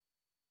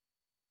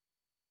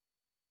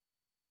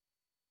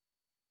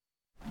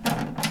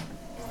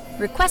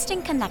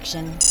Requesting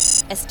connection.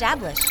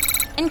 Established.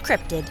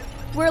 Encrypted.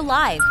 We're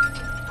live.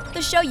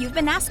 The show you've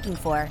been asking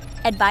for.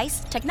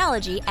 Advice,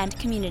 technology, and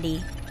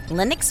community.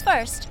 Linux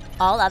first,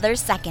 all others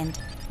second.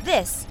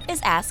 This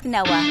is Ask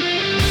Noah.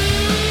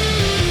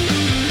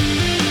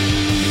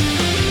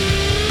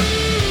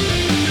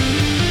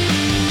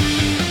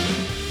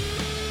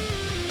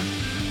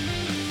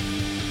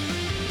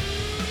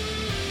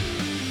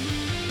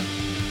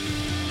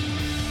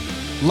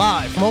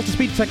 Live from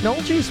Altispeed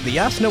Technologies, the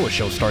Ask Noah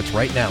show starts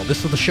right now.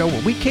 This is the show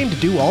where we came to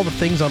do all the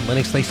things on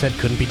Linux they said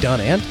couldn't be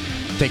done and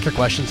take your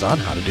questions on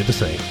how to do the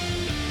same.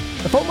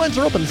 The phone lines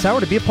are open this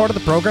hour. To be a part of the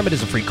program, it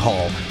is a free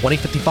call.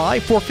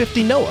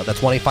 1-855-450-NOAH.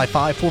 That's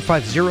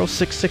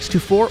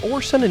 1-855-450-6624.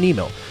 Or send an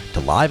email to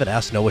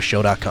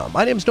live@asknoahshow.com.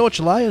 My name is Noah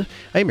Chalaya.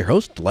 I am your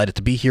host. Delighted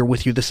to be here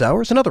with you this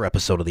hour as another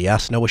episode of the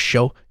Ask Noah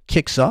show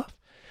kicks off.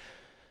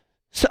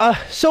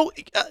 So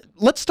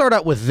let's start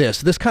out with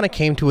this. This kind of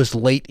came to us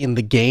late in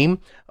the game,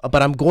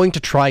 but I'm going to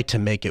try to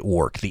make it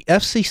work. The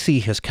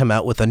FCC has come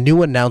out with a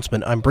new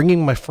announcement. I'm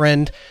bringing my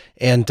friend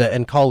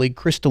and colleague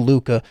Chris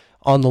DeLuca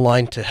on the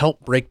line to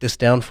help break this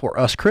down for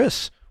us.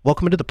 Chris,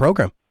 welcome into the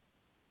program.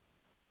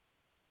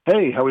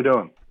 Hey, how we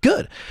doing?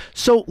 Good.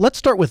 So let's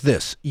start with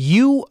this.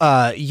 You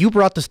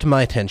brought this to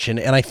my attention,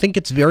 and I think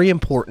it's very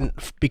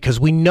important because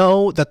we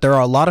know that there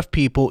are a lot of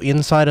people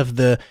inside of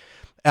the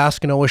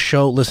Ask Noah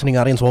show listening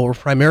audience. While we're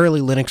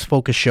primarily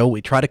Linux-focused show,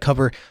 we try to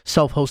cover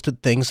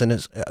self-hosted things,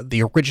 and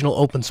the original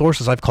open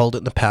source, as I've called it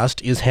in the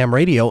past, is ham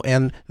radio.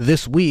 And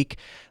this week,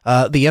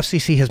 the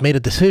FCC has made a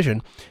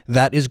decision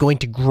that is going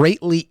to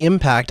greatly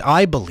impact,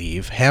 I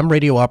believe, ham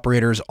radio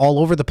operators all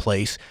over the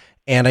place.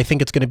 And I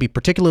think it's going to be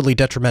particularly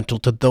detrimental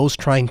to those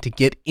trying to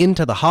get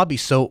into the hobby.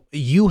 So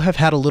you have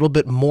had a little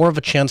bit more of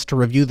a chance to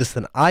review this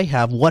than I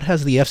have. What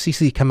has the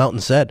FCC come out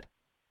and said?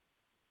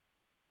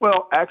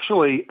 Well,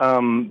 actually,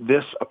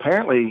 this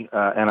apparently,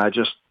 and I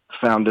just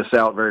found this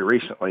out very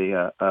recently,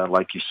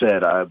 like you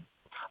said,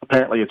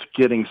 apparently it's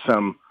getting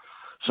some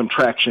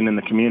traction in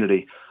the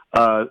community.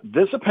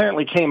 This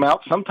apparently came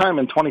out sometime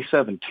in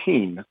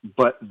 2017,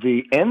 but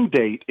the end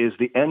date is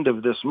the end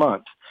of this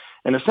month.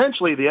 And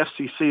essentially, the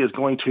FCC is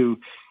going to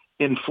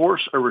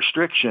enforce a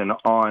restriction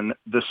on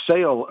the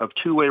sale of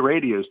two-way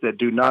radios that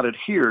do not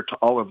adhere to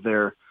all of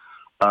their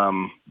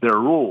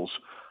rules.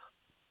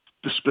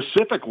 The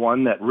specific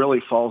one that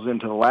really falls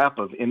into the lap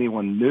of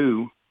anyone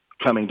new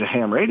coming to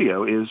ham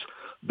radio is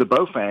the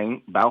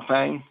Baofeng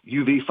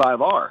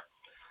UV5R.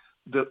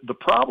 The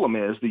problem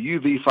is the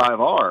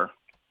UV5R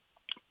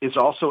is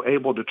also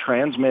able to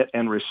transmit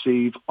and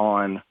receive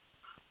on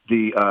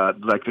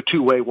the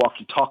two-way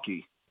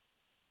walkie-talkie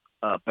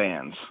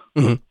bands.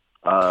 Mm-hmm.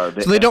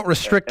 So they don't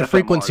restrict the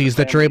frequencies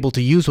that you're able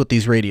to use with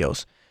these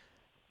radios.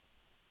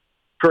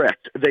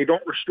 Correct. They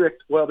don't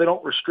restrict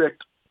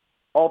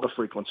all the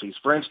frequencies.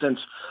 For instance,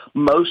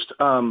 most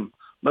of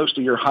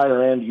your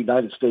higher-end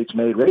United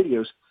States-made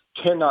radios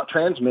cannot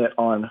transmit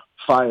on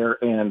fire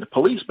and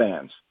police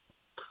bands.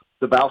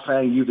 The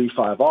Baofeng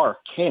UV5R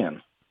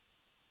can.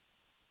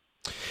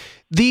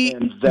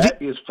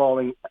 Is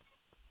falling.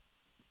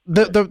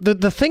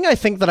 The thing I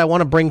think that I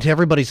want to bring to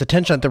everybody's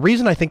attention, the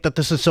reason I think that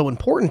this is so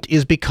important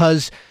is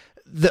because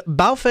the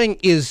Baofeng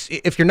is,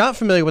 if you're not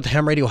familiar with the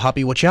ham radio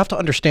hobby, what you have to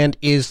understand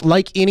is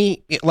like in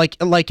the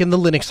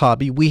Linux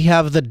hobby, we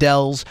have the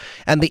Dells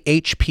and the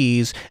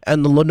HPs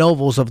and the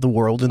Lenovos of the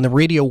world. In the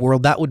radio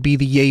world, that would be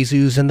the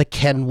Yaesus and the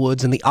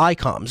Kenwoods and the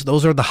ICOMs.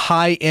 Those are the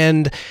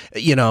high-end,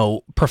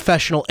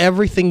 professional,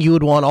 everything you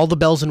would want, all the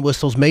bells and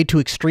whistles made to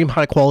extreme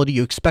high quality.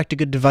 You expect a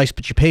good device,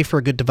 but you pay for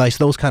a good device,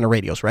 those kind of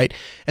radios, right?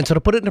 And so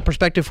to put it into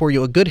perspective for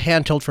you, a good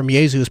handheld from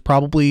Yaesu is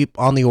probably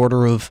on the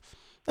order of,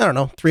 I don't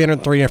know,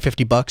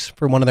 $350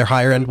 for one of their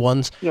higher end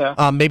ones.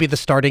 Yeah. Maybe the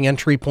starting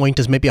entry point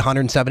is maybe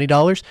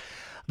 $170.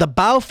 The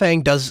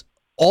Baofeng does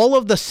all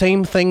of the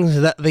same things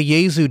that the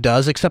Yaesu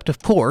does, except of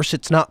course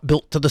it's not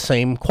built to the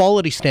same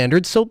quality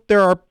standards. So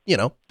there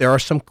are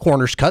some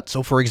corners cut.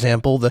 So for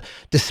example, the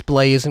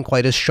display isn't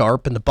quite as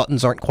sharp and the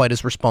buttons aren't quite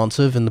as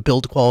responsive and the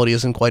build quality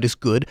isn't quite as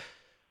good.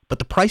 But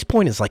the price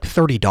point is like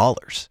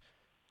 $30.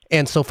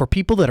 And so for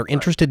people that are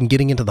interested in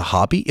getting into the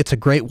hobby, it's a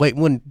great way.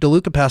 When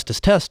DeLuca passed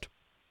his test,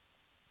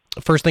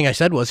 the first thing I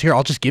said was, here,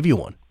 I'll just give you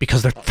one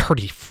because they're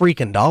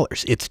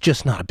 $30. It's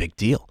just not a big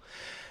deal.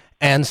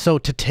 And so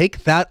to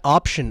take that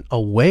option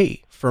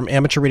away from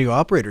amateur radio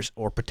operators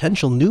or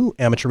potential new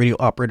amateur radio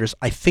operators,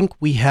 I think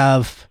we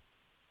have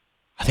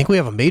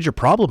a major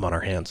problem on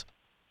our hands.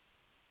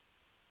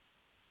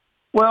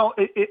 Well,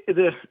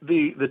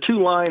 the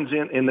two lines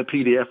in the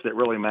PDF that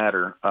really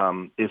matter,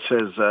 it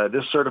says,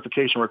 this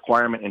certification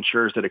requirement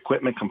ensures that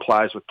equipment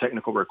complies with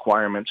technical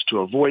requirements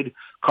to avoid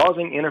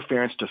causing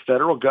interference to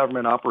federal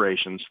government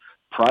operations,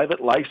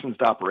 private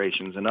licensed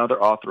operations, and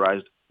other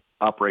authorized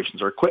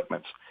operations or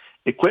equipments.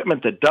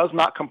 Equipment that does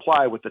not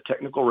comply with the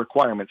technical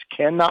requirements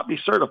cannot be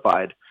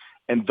certified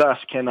and thus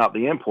cannot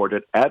be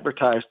imported,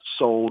 advertised,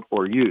 sold,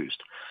 or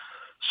used.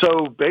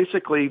 So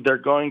basically, they're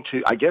going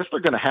to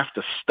have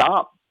to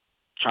stop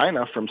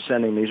China from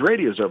sending these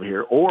radios over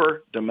here,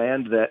 or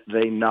demand that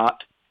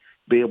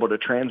be able to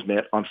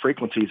transmit on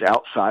frequencies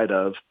outside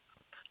of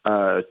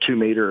 2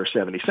 meter or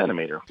 70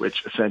 centimeter,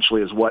 which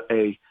essentially is what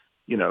a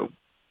Yaesu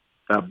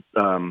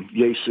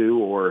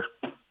or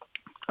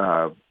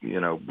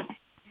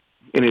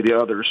any of the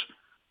others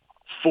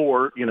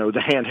for the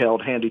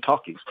handheld handy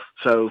talkies.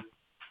 So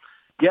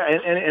yeah,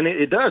 and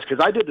it does,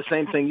 because I did the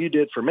same thing you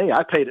did for me.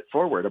 I paid it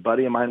forward. A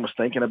buddy of mine was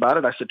thinking about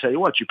it. I said, tell you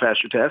what, you pass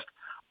your test,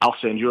 I'll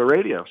send you a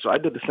radio. So I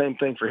did the same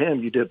thing for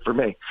him you did for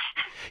me.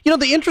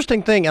 The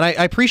interesting thing, and I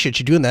appreciate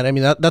you doing that. I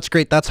mean, that's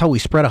great. That's how we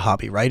spread a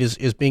hobby, right?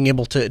 Is being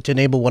able to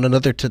enable one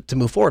another to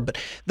move forward. But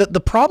the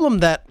problem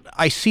that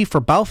I see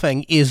for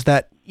Baofeng is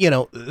that,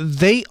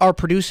 they are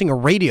producing a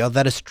radio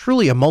that is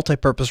truly a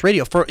multi-purpose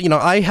radio. For,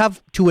 I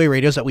have two-way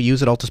radios that we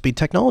use at Altispeed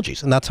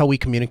Technologies, and that's how we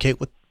communicate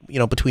with,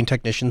 between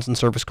technicians and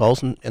service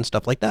calls and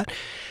stuff like that.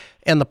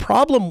 And the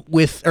problem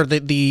with, or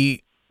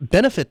the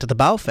benefit to the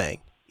Baofeng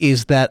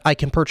is that I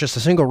can purchase a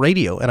single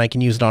radio and I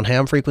can use it on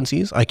ham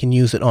frequencies, I can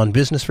use it on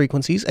business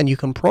frequencies, and you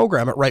can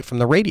program it right from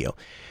the radio.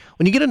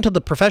 When you get into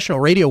the professional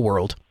radio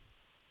world,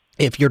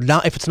 if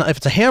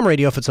it's a ham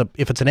radio, if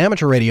it's an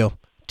amateur radio,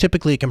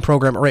 typically it can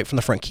program it right from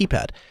the front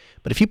keypad.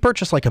 But if you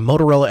purchase like a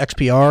Motorola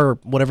XPR or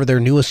whatever their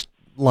newest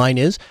line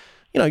is,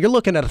 you're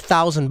looking at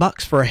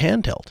 $1,000 for a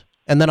handheld.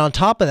 And then on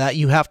top of that,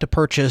 you have to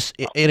purchase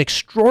an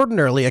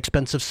extraordinarily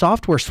expensive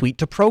software suite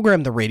to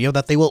program the radio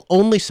that they will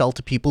only sell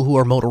to people who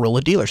are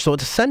Motorola dealers. So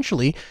it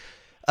essentially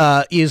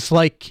is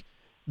like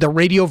the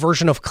radio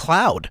version of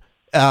cloud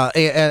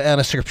and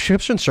a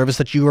subscription service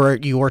that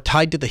you are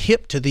tied to the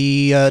hip to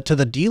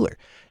the dealer.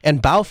 And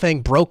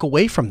Baofeng broke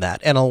away from that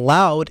and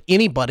allowed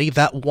anybody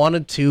that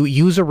wanted to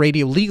use a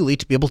radio legally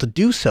to be able to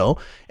do so.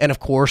 And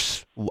of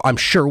course, I'm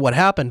sure what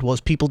happened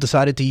was people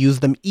decided to use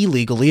them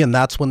illegally, and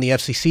that's when the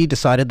FCC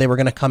decided they were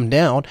going to come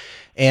down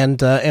and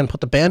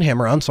put the ban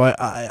hammer on. So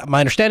my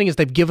understanding is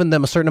they've given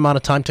them a certain amount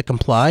of time to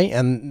comply,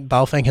 and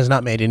Baofeng has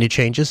not made any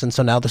changes, and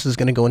so now this is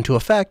going to go into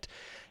effect.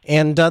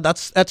 And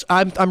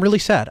I'm really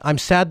sad. I'm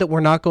sad that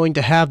we're not going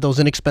to have those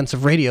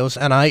inexpensive radios,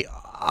 and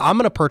I'm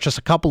going to purchase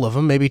a couple of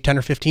them, maybe 10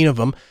 or 15 of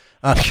them,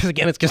 because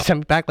again, it's going to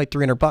send me back like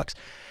 $300,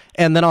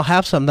 and then I'll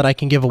have some that I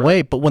can give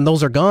away. But when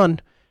those are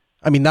gone,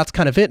 I mean, that's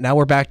kind of it. Now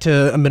we're back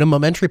to a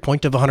minimum entry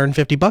point of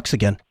 $150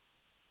 again.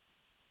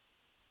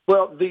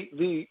 Well,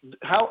 the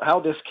how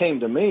this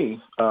came to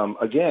me,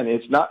 again,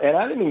 it's not, and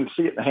I didn't even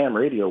see it in the ham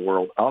radio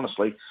world,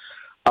 honestly.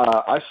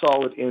 I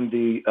saw it in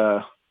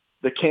the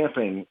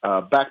camping,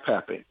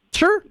 backpacking.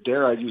 Sure.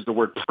 Dare I use the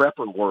word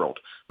prepper world?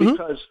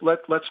 Because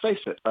let's face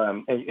it,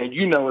 and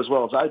as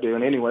well as I do,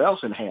 and anyone else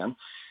in ham,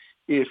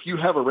 if you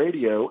have a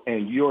radio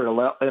and you're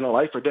in a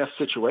life or death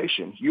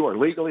situation, you are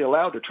legally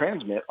allowed to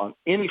transmit on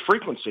any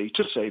frequency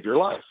to save your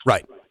life.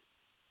 Right.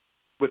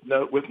 With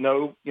no,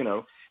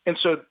 and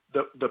so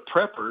the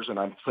preppers, and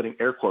I'm putting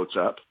air quotes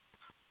up,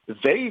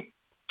 they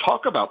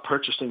talk about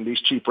purchasing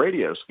these cheap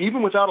radios,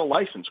 even without a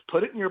license.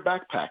 Put it in your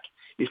backpack.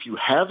 If you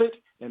have it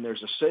and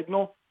there's a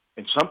signal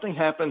and something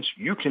happens,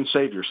 you can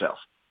save yourself.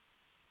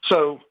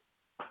 So,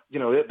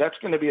 that's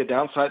going to be a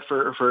downside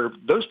for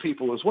those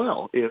people as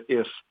well.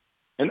 If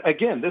and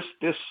again, this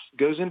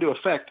goes into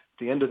effect at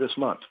the end of this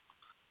month.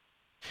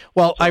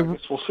 Well, so I guess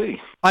we'll see.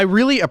 I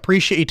really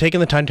appreciate you taking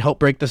the time to help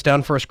break this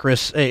down for us,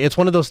 Chris. It's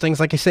one of those things,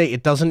 like I say,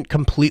 it doesn't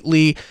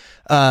completely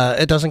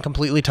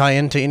tie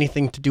into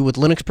anything to do with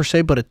Linux per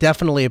se, but it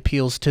definitely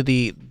appeals to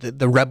the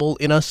rebel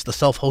in us, the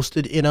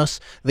self-hosted in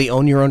us, the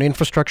own your own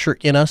infrastructure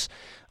in us.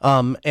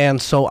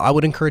 And so I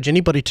would encourage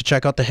anybody to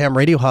check out the ham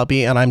radio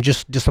hobby, and I'm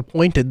just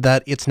disappointed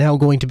that it's now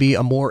going to be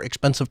a more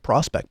expensive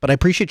prospect. But I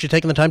appreciate you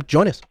taking the time to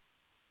join us.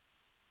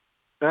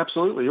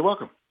 Absolutely. You're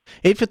welcome.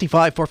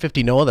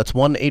 855-450-NOAH. That's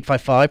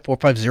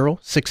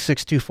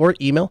 1-855-450-6624.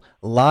 Email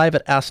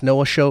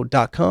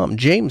live@asknoahshow.com.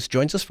 James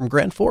joins us from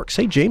Grand Forks.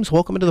 Hey, James,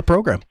 welcome into the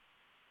program.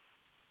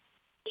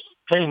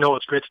 Hey, Noah,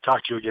 it's great to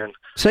talk to you again.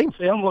 Same.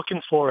 Say, I'm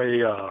looking for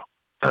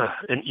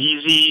an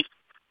easy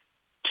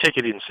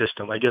ticketing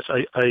system. I guess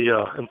I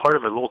am part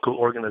of a local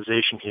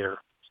organization here,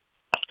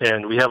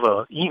 and we have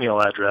an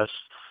email address,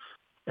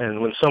 and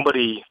when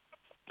somebody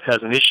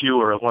has an issue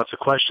or wants a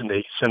question,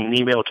 they send an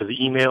email to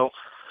the email.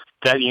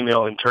 That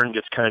email, in turn,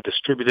 gets kind of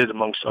distributed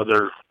amongst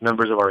other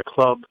members of our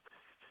club,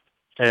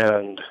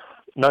 and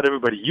not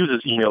everybody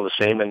uses email the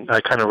same, and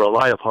I kind of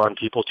rely upon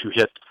people to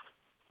hit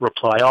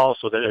reply all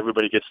so that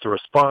everybody gets the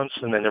response,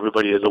 and then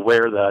everybody is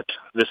aware that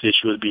this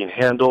issue is being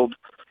handled,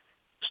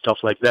 stuff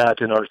like that.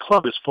 And our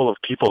club is full of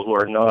people who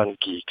are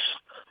non-geeks.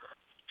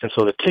 And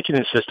so the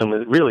ticketing system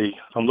is really,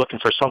 I'm looking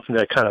for something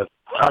that kind of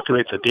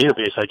populates a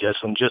database, I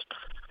guess, and just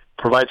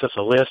provides us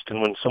a list,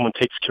 and when someone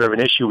takes care of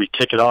an issue, we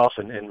tick it off,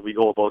 and we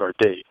go about our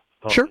day.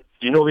 Sure.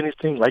 Do you know of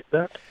anything like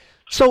that?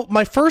 So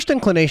my first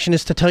inclination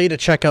is to tell you to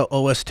check out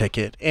OS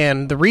Ticket.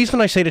 And the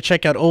reason I say to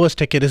check out OS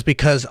Ticket is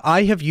because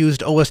I have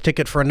used OS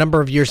Ticket for a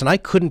number of years, and I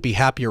couldn't be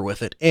happier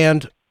with it.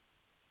 And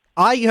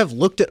I have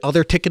looked at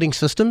other ticketing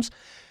systems,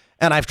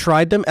 and I've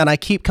tried them, and I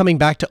keep coming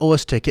back to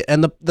OS Ticket.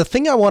 And the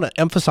thing I want to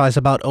emphasize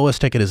about OS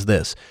Ticket is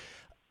this.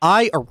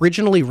 I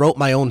originally wrote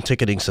my own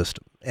ticketing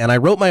system. And I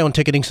wrote my own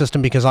ticketing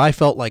system because I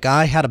felt like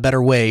I had a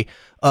better way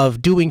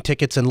of doing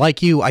tickets. And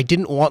like you, I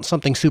didn't want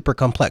something super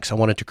complex. I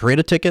wanted to create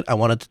a ticket.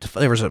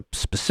 There was a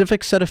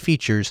specific set of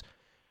features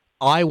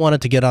I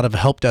wanted to get out of a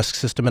help desk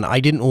system, and I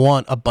didn't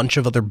want a bunch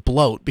of other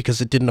bloat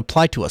because it didn't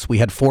apply to us. We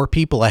had 4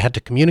 people I had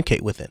to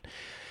communicate with it.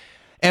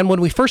 And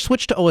when we first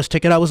switched to OS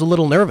Ticket, I was a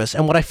little nervous.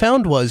 And what I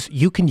found was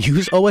you can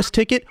use OS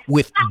Ticket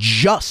with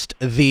just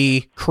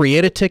the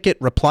create a ticket,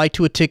 reply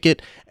to a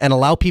ticket, and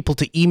allow people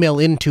to email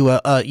into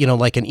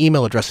like an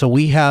email address. So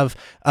we have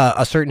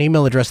a certain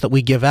email address that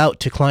we give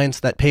out to clients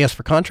that pay us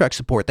for contract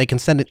support. They can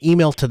send an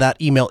email to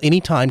that email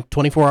anytime,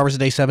 24 hours a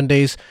day, 7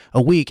 days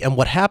a week. And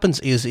what happens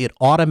is it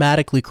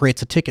automatically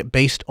creates a ticket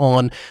based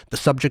on the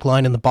subject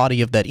line and the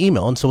body of that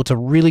email. And so it's a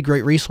really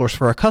great resource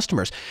for our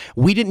customers.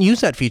 We didn't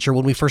use that feature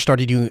when we first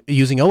started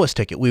using OS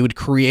Ticket. We would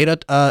create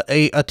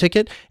a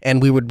ticket,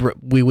 and we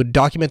would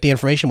document the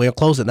information. We would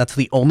close it. And that's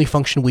the only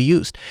function we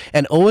used.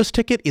 And OS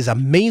Ticket is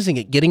amazing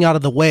at getting out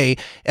of the way.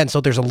 And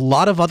so there's a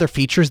lot of other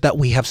features that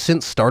we have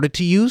since started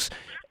to use.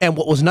 And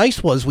what was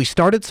nice was we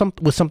started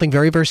with something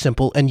very, very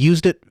simple and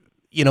used it,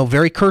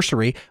 very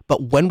cursory.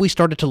 But when we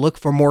started to look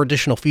for more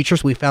additional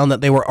features, we found that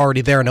they were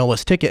already there in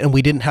OS Ticket, and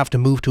we didn't have to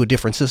move to a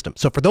different system.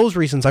 So for those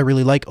reasons, I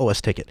really like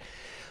OS Ticket.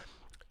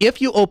 If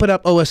you open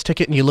up OS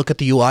Ticket and you look at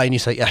the UI and you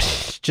say, yeah,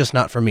 it's just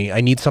not for me. I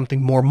need something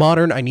more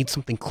modern. I need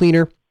something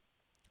cleaner.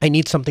 I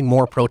need something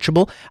more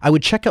approachable. I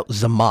would check out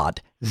Zammad,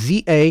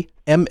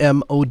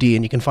 Zammod,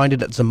 and you can find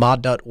it at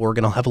zammad.org,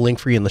 and I'll have a link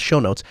for you in the show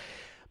notes.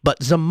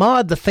 But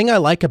Zammad, the thing I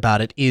like about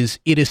it is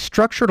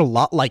structured a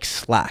lot like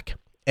Slack.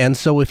 And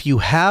so if you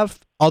have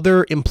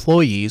other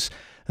employees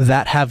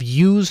that have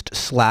used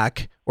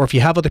Slack, or if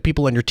you have other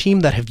people on your team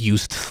that have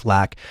used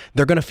Slack,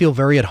 they're going to feel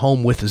very at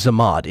home with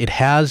Zammad. It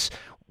has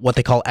what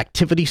they call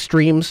activity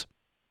streams.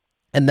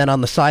 And then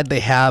on the side, they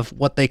have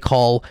what they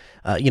call,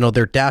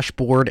 their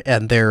dashboard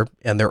and their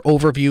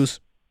overviews,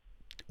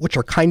 which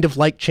are kind of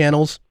like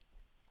channels.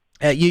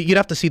 You'd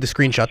have to see the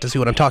screenshot to see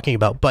what I'm talking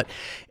about. But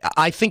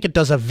I think it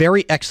does a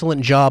very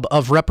excellent job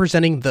of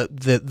representing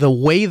the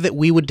way that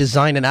we would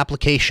design an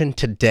application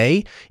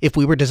today if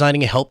we were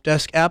designing a help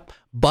desk app.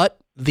 But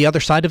the other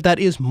side of that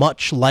is,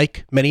 much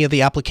like many of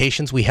the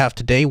applications we have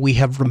today, we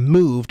have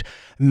removed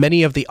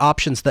many of the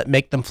options that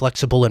make them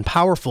flexible and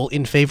powerful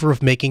in favor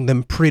of making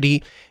them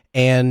pretty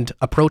and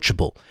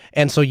approachable.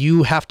 And so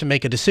you have to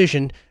make a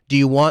decision. Do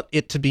you want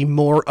it to be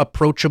more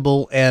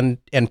approachable and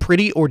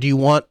pretty, or do you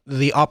want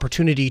the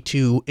opportunity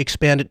to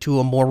expand it to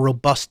a more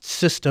robust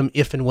system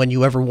if and when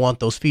you ever want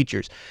those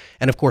features?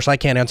 And of course, I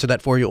can't answer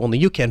that for you, only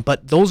you can,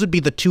 but those would be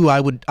the two I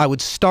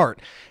would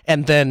start.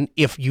 And then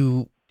if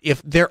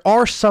there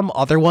are some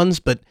other ones,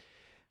 but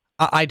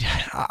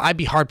I'd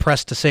be hard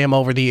pressed to say them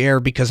over the air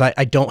because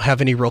I don't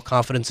have any real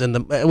confidence in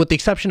them, with the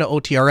exception of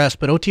OTRS.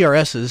 But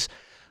OTRS is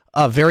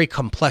a very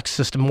complex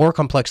system, more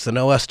complex than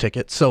OS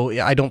Ticket. So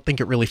I don't think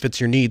it really fits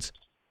your needs.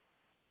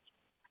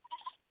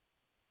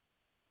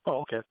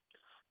 Oh, okay.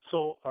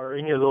 So are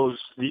any of those,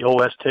 the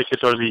OS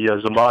Tickets or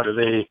the Zammad, are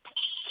they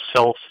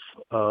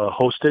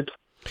self-hosted?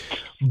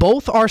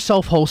 Both are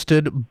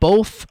self-hosted,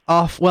 both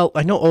off. Well,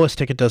 I know OS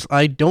Ticket does.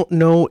 I don't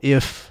know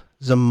if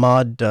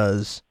Zammad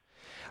does.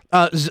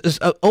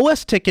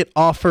 OS Ticket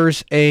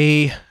offers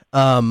a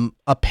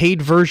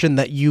paid version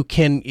that you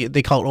can,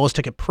 they call it OS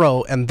Ticket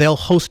Pro, and they'll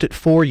host it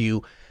for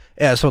you.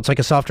 So it's like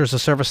a software as a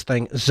service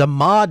thing.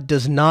 Zammad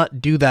does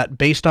not do that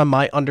based on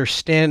my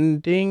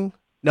understanding.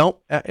 No,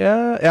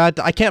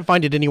 I can't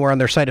find it anywhere on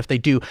their site if they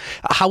do.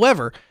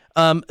 However,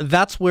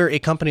 that's where a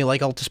company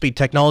like Altispeed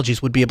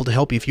Technologies would be able to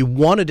help you. If you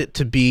wanted it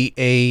to be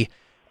a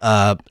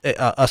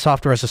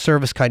software as a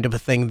service kind of a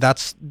thing,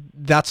 that's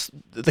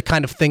the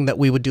kind of thing that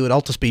we would do at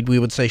Altispeed. We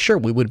would say, sure,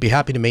 we would be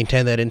happy to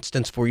maintain that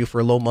instance for you for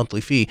a low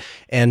monthly fee,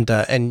 and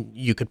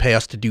you could pay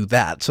us to do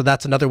that. So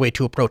that's another way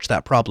to approach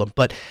that problem.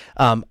 But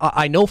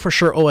I know for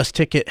sure OS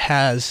Ticket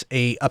has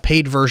a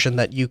paid version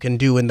that you can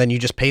do, and then you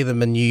just pay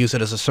them and you use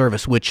it as a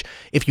service, which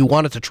if you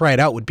wanted to try it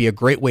out would be a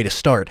great way to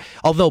start.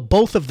 Although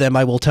both of them,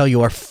 I will tell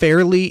you, are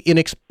fairly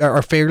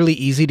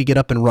easy to get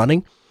up and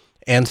running.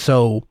 And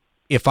so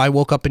if I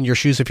woke up in your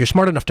shoes, if you're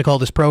smart enough to call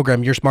this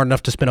program, you're smart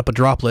enough to spin up a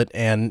droplet,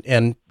 and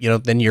then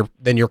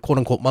your quote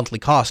unquote monthly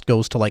cost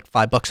goes to like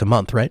 $5 a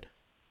month, right?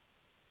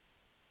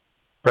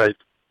 Right.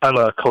 I'm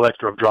a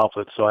collector of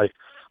droplets, so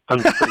I'm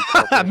pretty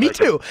confident. Me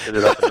too. Get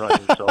it up and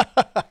running. So.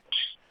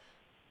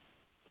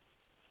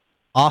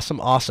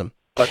 Awesome.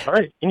 But all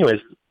right.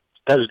 Anyways,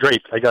 that is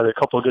great. I got a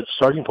couple of good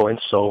starting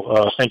points,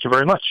 so thank you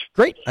very much.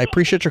 Great. I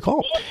appreciate your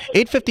call.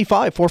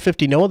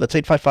 855-450-NOAH. That's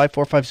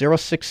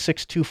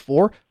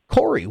 855-450-6624.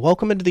 Corey,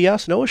 welcome into the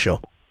Ask Noah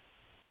Show.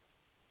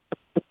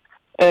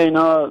 Hey,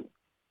 Noah.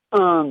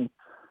 I'm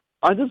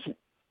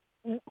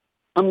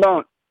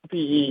about to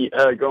be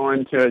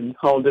going to a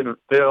whole different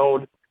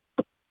field,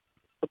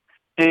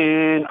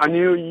 and I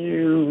knew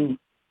you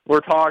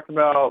were talking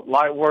about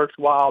Lightworks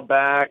a while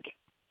back,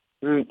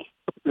 and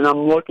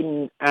I'm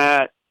looking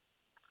at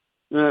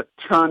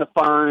trying to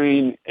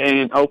find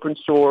an open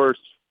source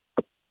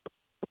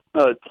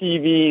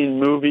TV and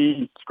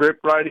movie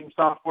script writing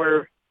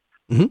software.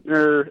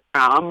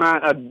 I'm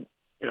at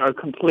a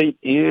complete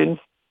end.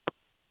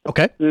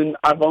 Okay. And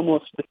I've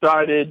almost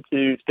decided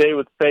to stay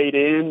with Fade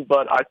In,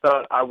 but I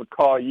thought I would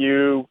call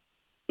you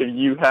if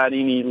you had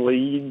any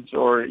leads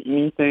or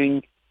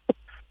anything.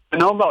 I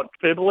know about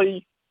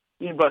Tribly,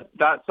 but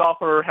that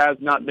software has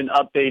not been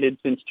updated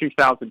since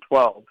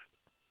 2012.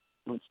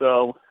 And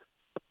so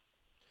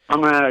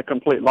I'm at a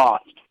complete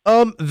loss.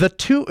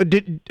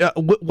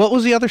 What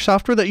was the other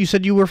software that you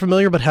said you were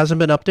familiar but hasn't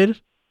been updated?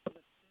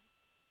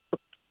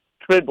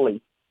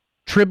 Tribly.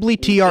 Tribly,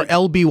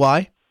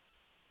 TRLBY?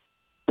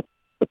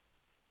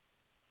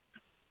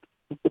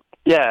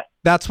 Yeah.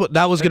 That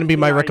was going to be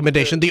my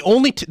recommendation. The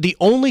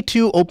only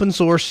two open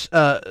source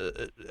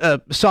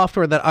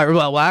software that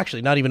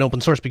actually not even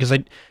open source, because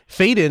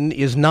Fade-In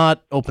is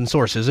not open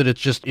source, is it? It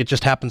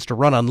just happens to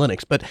run on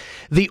Linux. But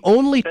the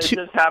only two,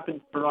 it just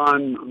happens to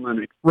run on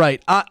Linux.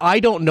 Right.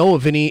 I don't know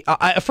of any.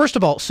 First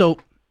of all, so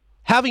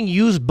having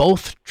used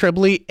both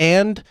Tribly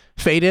and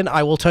Fade-In,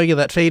 I will tell you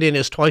that Fade-In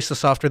is twice the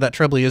software that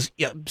Tribly is.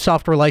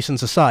 Software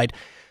license aside.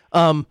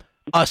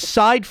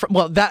 Aside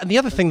from that, and the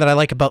other thing that I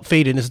like about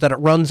Fade-In is that it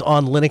runs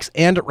on Linux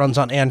and it runs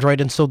on Android,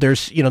 and so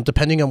there's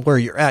depending on where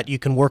you're at, you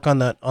can work on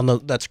that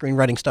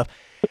screenwriting stuff.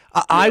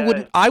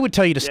 I would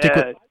tell you to stick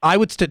with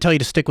tell you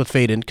to stick with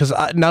Fade-In, because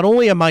not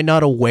only am I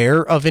not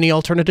aware of any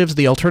alternatives,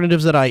 the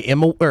alternatives that I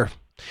am aware,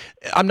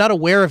 I'm not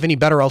aware of any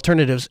better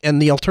alternatives,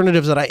 and the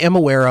alternatives that I am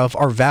aware of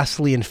are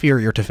vastly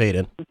inferior to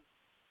Fade-In.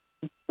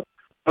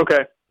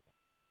 Okay.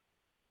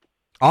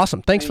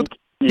 Awesome. Thanks for.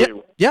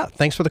 Yeah,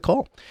 thanks for the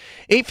call.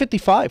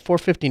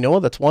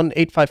 855-450-NOAH. That's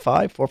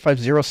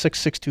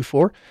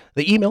 1-855-450-6624.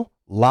 The email,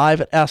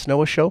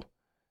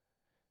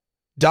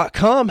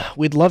 live@asknoahshow.com.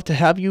 We'd love to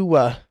have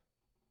you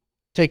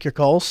take your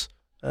calls,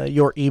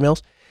 your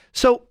emails.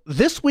 So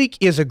this week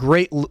is a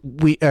great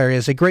week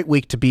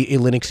to be a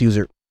Linux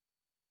user.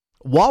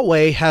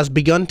 Huawei has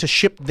begun to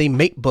ship the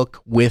MateBook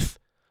with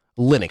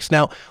Linux.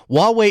 Now,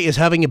 Huawei is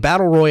having a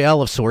battle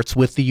royale of sorts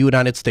with the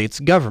United States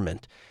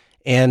government.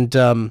 And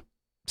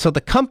so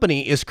the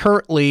company is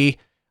currently,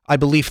 I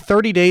believe,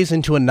 30 days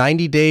into a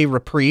 90-day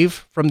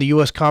reprieve from the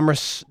U.S.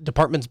 Commerce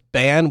Department's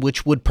ban,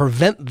 which would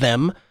prevent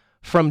them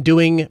from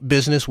doing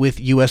business with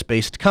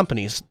U.S.-based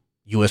companies.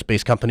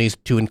 U.S.-based companies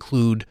to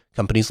include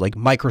companies like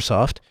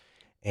Microsoft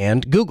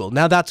and Google.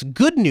 Now, that's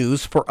good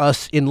news for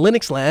us in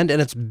Linux land,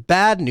 and it's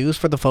bad news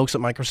for the folks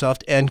at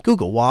Microsoft and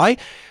Google. Why?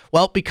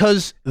 Well,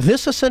 because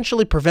this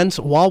essentially prevents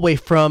Huawei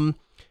from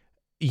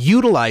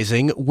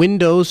utilizing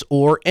Windows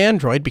or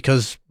Android,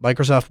 because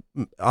Microsoft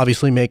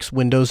obviously makes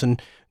Windows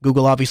and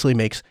Google obviously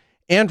makes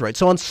Android.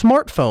 So on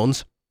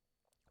smartphones,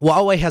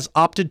 Huawei has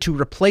opted to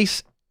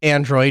replace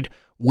Android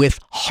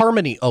with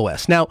Harmony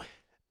OS. Now,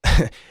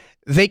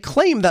 they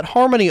claim that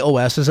Harmony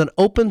OS is an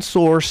open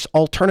source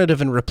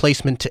alternative and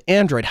replacement to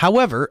Android.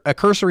 However, a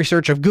cursory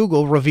search of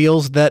Google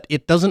reveals that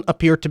it doesn't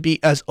appear to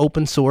be as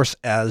open source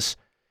as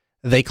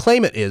they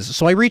claim it is.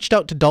 So I reached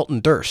out to Dalton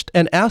Durst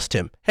and asked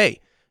him, hey,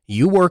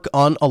 you work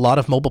on a lot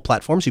of mobile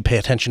platforms. You pay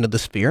attention to the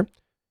sphere.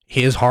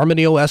 Is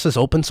Harmony OS as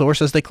open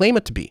source as they claim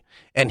it to be?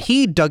 And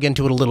he dug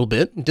into it a little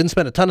bit. Didn't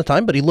spend a ton of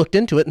time, but he looked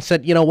into it and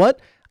said, you know what?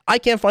 I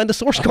can't find the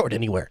source code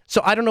anywhere. So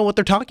I don't know what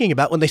they're talking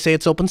about when they say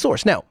it's open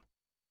source. Now,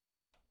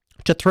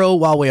 to throw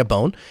Huawei a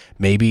bone,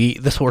 maybe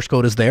the source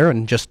code is there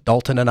and just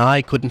Dalton and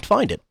I couldn't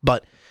find it.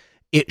 But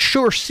it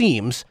sure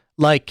seems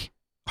like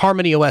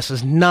Harmony OS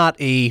is not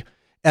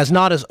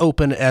as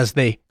open as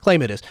they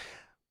claim it is.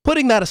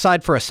 Putting that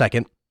aside for a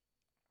second,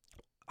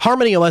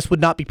 Harmony OS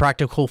would not be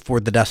practical for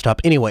the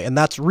desktop anyway, and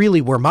that's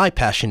really where my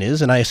passion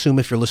is, and I assume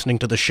if you're listening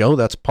to the show,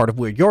 that's part of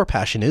where your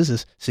passion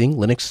is seeing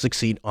Linux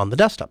succeed on the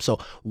desktop. So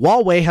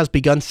Huawei has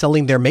begun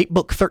selling their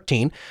MateBook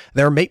 13,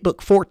 their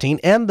MateBook 14,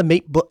 and the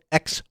MateBook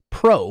X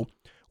Pro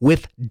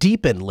with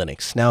Deepin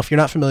Linux. Now, if you're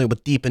not familiar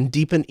with Deepin,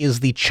 Deepin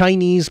is the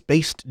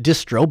Chinese-based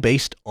distro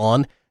based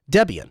on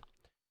Debian.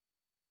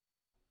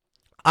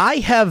 I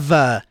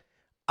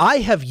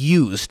have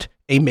used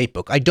a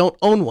MateBook. I don't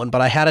own one,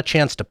 but I had a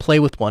chance to play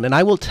with one, and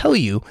I will tell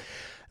you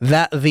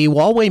that the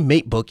Huawei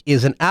MateBook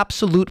is an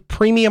absolute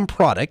premium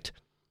product,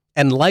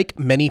 and like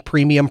many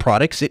premium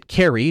products, it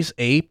carries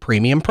a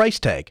premium price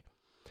tag.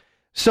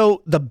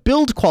 So the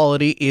build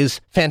quality is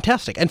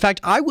fantastic. In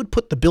fact, I would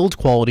put the build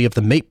quality of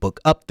the MateBook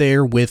up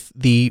there with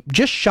the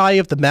just shy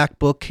of the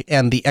MacBook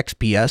and the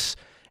XPS,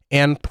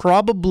 and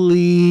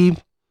probably,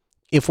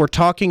 if we're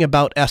talking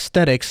about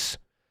aesthetics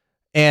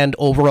and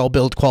overall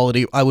build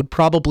quality, I would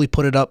probably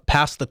put it up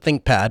past the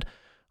ThinkPad,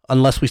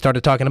 unless we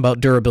started talking about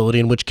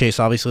durability, in which case,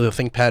 obviously, the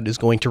ThinkPad is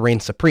going to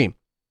reign supreme.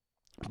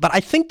 But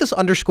I think this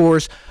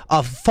underscores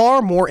a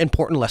far more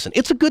important lesson.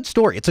 It's a good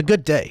story. It's a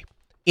good day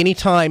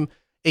anytime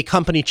a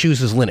company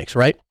chooses Linux,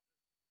 right?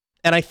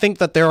 And I think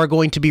that there are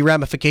going to be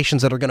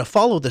ramifications that are going to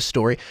follow this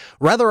story,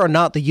 whether or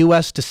not the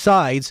U.S.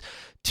 decides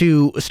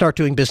to start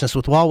doing business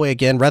with Huawei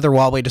again, whether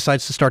Huawei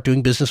decides to start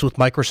doing business with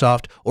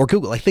Microsoft or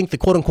Google. I think the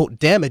quote-unquote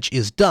damage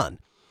is done.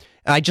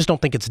 I just don't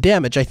think it's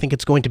damage. I think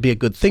it's going to be a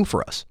good thing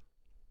for us.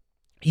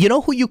 You know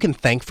who you can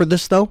thank for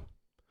this, though?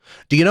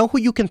 Do you know who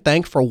you can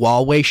thank for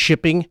Huawei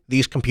shipping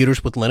these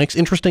computers with Linux?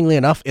 Interestingly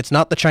enough, it's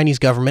not the Chinese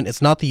government,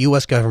 it's not the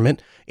US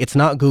government, it's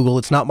not Google,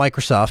 it's not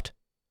Microsoft.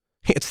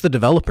 It's the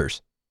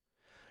developers.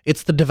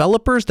 It's the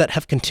developers that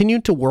have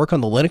continued to work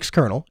on the Linux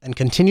kernel and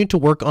continued to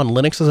work on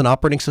Linux as an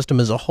operating system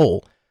as a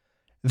whole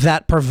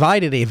that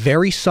provided a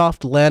very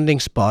soft landing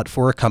spot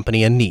for a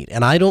company in need.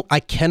 And I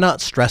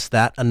cannot stress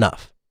that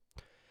enough.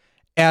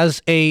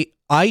 As a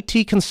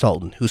IT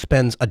consultant who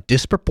spends a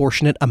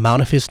disproportionate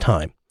amount of his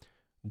time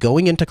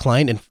going into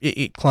client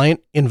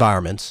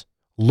environments,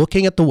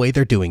 looking at the way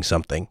they're doing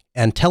something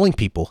and telling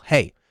people,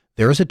 hey,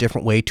 there is a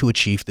different way to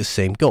achieve this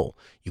same goal.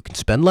 You can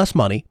spend less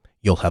money,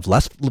 you'll have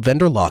less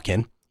vendor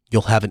lock-in,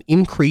 you'll have an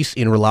increase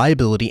in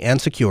reliability and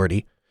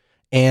security,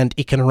 and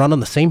it can run on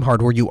the same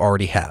hardware you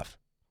already have.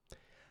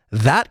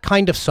 That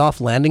kind of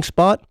soft landing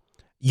spot,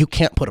 you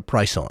can't put a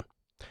price on.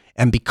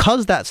 And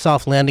because that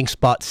soft landing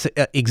spot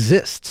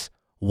exists,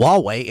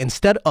 Huawei,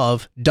 instead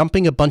of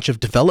dumping a bunch of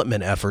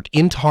development effort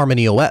into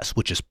Harmony OS,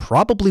 which is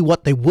probably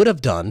what they would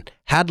have done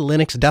had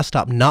Linux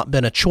desktop not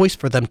been a choice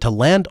for them to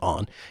land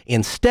on,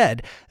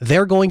 instead,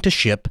 they're going to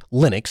ship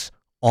Linux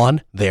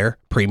on their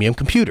premium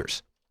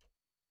computers.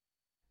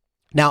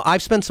 Now,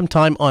 I've spent some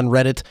time on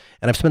Reddit,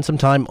 and I've spent some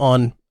time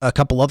on a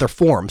couple other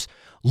forums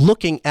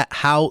looking at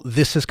how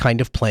this is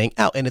kind of playing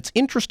out. And it's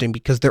interesting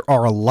because there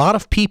are a lot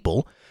of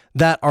people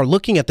that are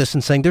looking at this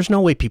and saying, there's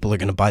no way people are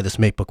going to buy this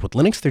MateBook with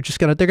Linux.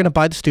 They're going to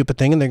buy the stupid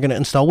thing and they're going to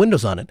install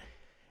Windows on it.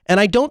 And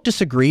I don't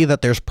disagree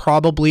that there's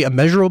probably a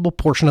measurable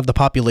portion of the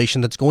population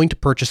that's going to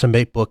purchase a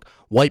MateBook,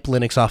 wipe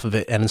Linux off of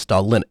it, and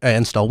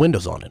install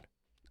Windows on it.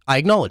 I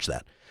acknowledge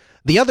that.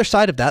 The other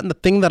side of that, and the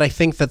thing that I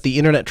think that the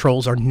internet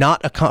trolls are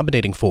not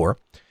accommodating for,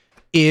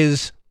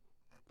 is,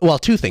 well,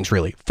 two things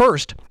really.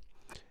 First,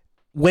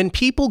 when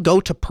people go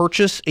to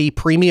purchase a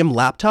premium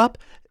laptop,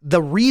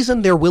 the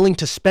reason they're willing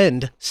to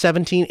spend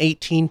 $17,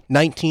 $18,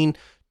 $19,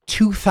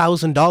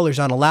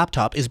 $2,000 on a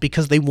laptop is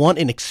because they want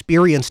an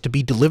experience to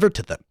be delivered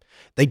to them.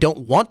 They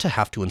don't want to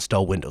have to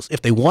install Windows.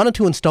 If they wanted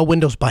to install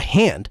Windows by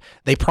hand,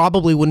 they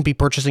probably wouldn't be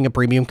purchasing a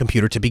premium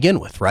computer to begin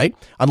with, right?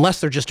 Unless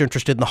they're just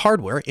interested in the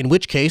hardware, in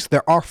which case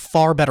there are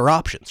far better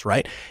options,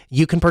 right?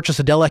 You can purchase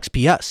a Dell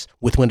XPS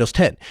with Windows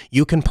 10.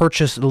 You can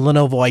purchase the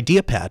Lenovo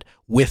IdeaPad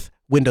with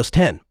Windows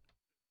 10.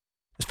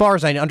 As far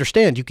as I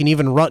understand, you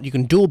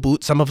can dual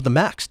boot some of the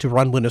Macs to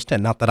run Windows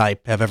 10. Not that I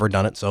have ever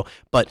done it,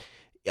 but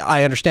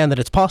I understand that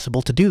it's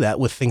possible to do that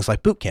with things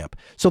like Boot Camp.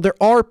 So there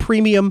are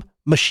premium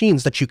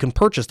machines that you can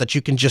purchase that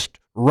you can just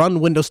run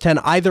Windows 10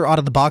 either out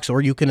of the box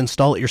or you can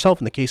install it yourself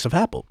in the case of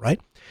Apple,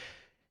 right?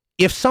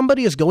 If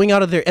somebody is going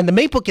out of there, and the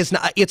MateBook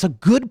it's a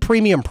good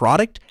premium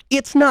product.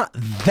 It's not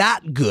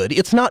that good.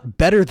 It's not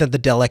better than the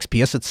Dell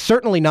XPS. It's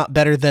certainly not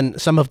better than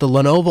some of the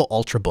Lenovo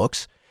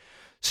Ultrabooks.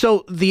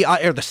 So the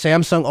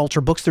Samsung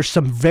Ultrabooks, there's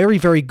some very,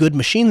 very good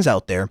machines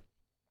out there.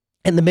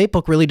 And the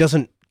MateBook really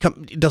doesn't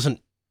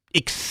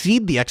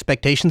exceed the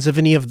expectations of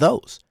any of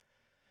those.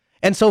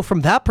 And so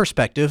from that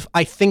perspective,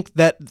 I think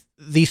that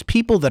these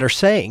people that are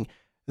saying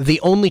the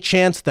only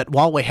chance that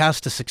Huawei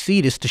has to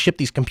succeed is to ship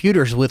these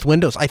computers with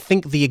Windows, I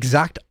think the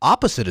exact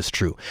opposite is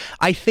true.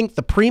 I think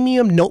the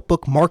premium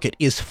notebook market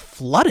is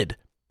flooded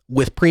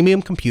with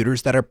premium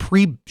computers that are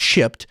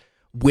pre-shipped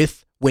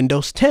with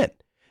Windows 10.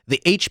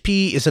 The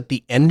HP, is it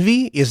the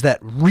Envy? Is that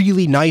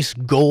really nice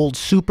gold,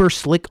 super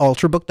slick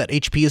Ultrabook that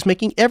HP is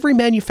making? Every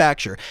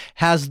manufacturer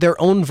has their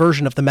own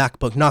version of the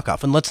MacBook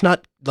knockoff. And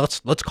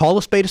let's call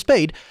a spade a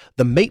spade.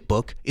 The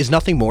MateBook is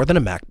nothing more than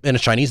a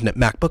Chinese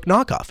MacBook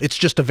knockoff. It's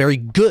just a very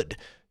good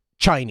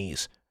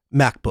Chinese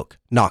MacBook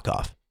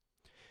knockoff.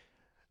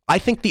 I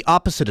think the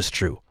opposite is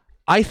true.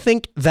 I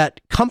think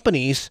that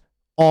companies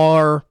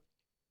are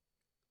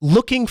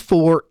looking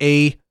for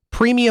a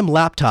premium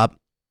laptop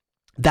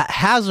that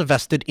has a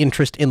vested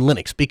interest in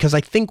Linux, because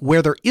I think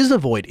where there is a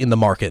void in the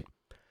market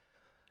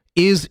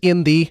is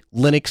in the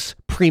Linux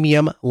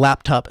premium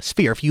laptop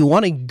sphere. If you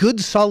want a good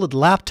solid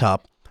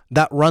laptop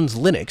that runs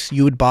Linux,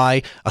 you would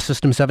buy a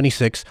System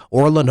 76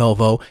 or a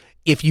Lenovo.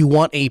 If you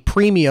want a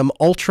premium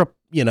ultra,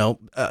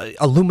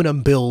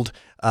 aluminum build,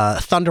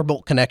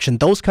 Thunderbolt connection,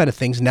 those kind of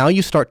things, now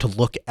you start to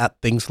look at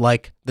things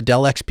like the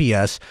Dell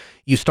XPS.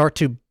 You start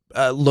to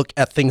look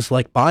at things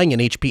like buying an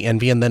HP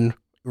Envy and then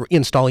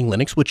installing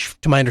Linux, which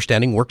to my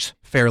understanding works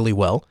fairly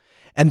well.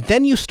 And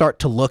then you start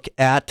to look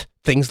at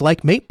things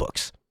like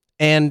MateBooks.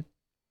 And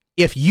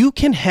if you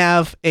can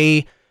have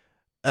a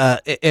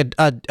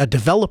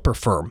developer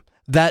firm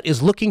that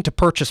is looking to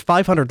purchase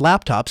 500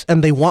 laptops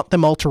and they want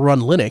them all to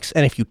run Linux,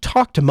 and if you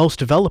talk to most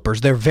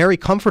developers, they're very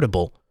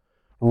comfortable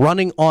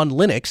running on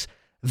Linux,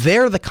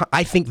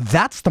 I think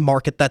that's the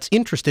market that's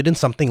interested in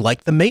something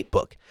like the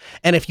MateBook.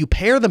 And if you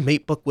pair the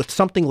MateBook with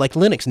something like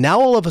Linux,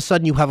 now all of a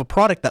sudden you have a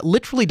product that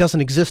literally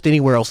doesn't exist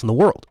anywhere else in the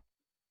world.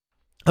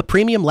 A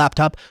premium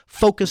laptop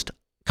focused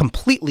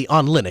completely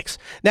on Linux.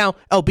 Now,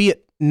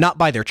 albeit not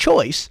by their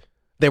choice,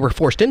 they were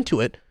forced into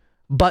it,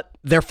 but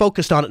they're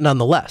focused on it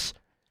nonetheless.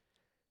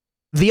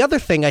 The other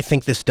thing I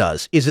think this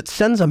does is it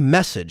sends a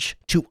message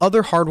to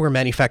other hardware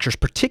manufacturers,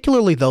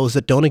 particularly those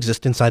that don't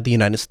exist inside the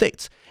United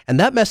States. And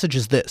that message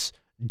is this: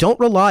 don't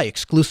rely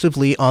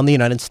exclusively on the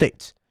United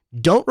States.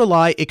 Don't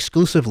rely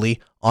exclusively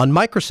on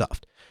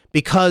Microsoft,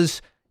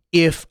 because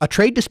if a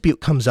trade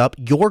dispute comes up,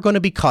 you're going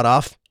to be cut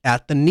off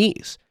at the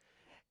knees.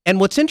 And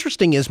what's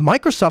interesting is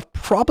Microsoft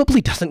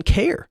probably doesn't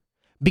care,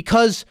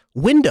 because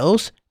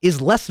Windows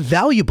is less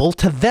valuable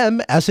to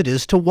them as it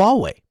is to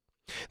Huawei.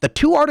 The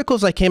two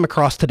articles I came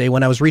across today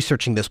when I was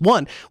researching this,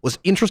 one was,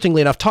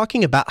 interestingly enough,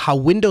 talking about how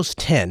Windows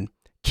 10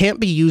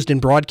 can't be used in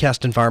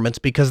broadcast environments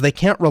because they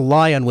can't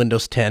rely on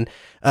Windows 10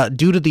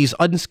 due to these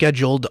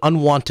unscheduled,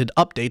 unwanted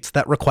updates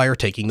that require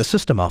taking the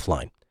system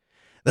offline.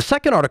 The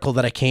second article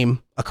that I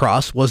came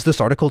across was this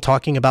article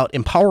talking about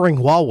empowering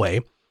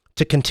Huawei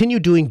to continue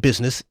doing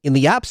business in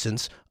the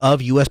absence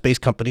of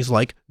US-based companies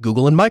like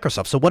Google and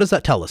Microsoft. So what does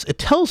that tell us? It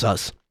tells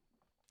us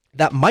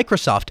that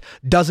Microsoft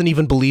doesn't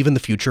even believe in the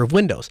future of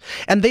Windows.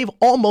 And they've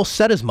almost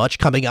said as much,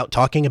 coming out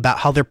talking about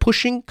how they're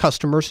pushing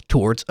customers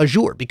towards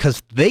Azure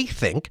because they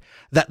think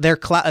that their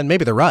cloud, and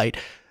maybe they're right,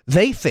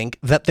 they think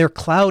that their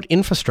cloud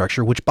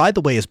infrastructure, which by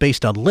the way is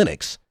based on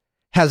Linux,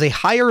 has a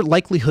higher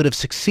likelihood of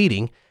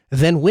succeeding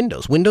than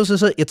Windows. Windows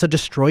it's a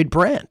destroyed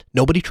brand.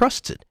 Nobody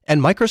trusts it.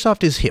 And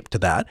Microsoft is hip to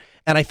that.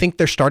 And I think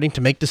they're starting to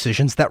make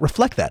decisions that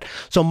reflect that.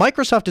 So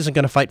Microsoft isn't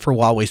going to fight for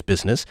Huawei's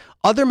business.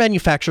 Other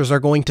manufacturers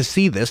are going to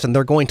see this and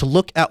they're going to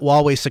look at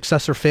Huawei's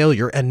success or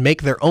failure and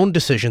make their own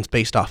decisions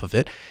based off of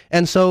it.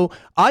 And so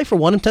I, for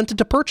one, am tempted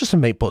to purchase a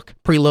MateBook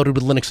preloaded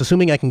with Linux,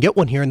 assuming I can get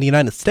one here in the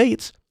United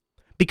States,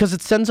 because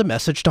it sends a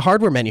message to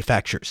hardware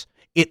manufacturers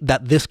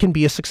that this can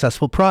be a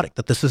successful product,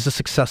 that this is a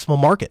successful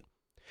market,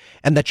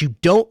 and that you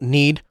don't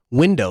need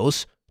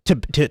Windows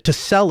to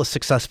sell a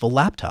successful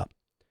laptop.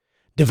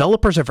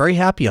 Developers are very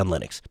happy on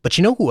Linux, but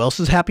you know who else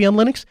is happy on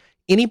Linux?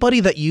 Anybody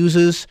that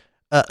uses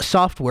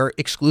software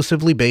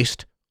exclusively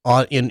based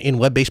on in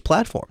web-based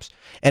platforms.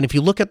 And if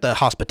you look at the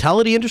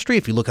hospitality industry,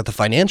 if you look at the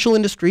financial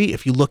industry,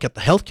 if you look at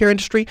the healthcare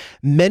industry,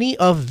 many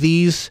of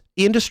these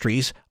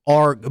industries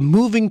are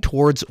moving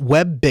towards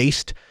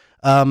web-based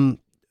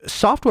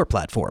software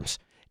platforms.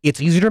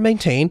 It's easier to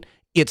maintain.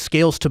 It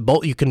scales to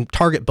both. You can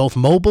target both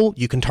mobile,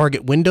 you can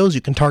target Windows,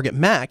 you can target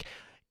Mac.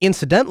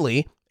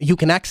 Incidentally, you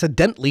can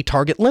accidentally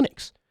target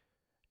Linux.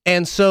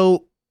 And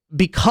so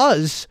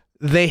because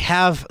they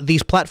have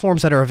these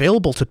platforms that are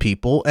available to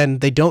people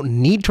and they don't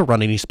need to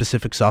run any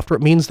specific software,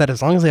 it means that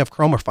as long as they have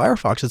Chrome or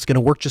Firefox, it's going to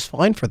work just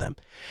fine for them.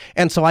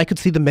 And so I could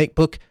see the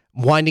MateBook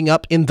winding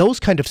up in those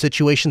kind of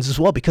situations as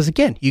well, because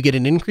again, you get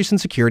an increase in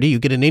security, you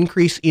get an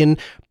increase in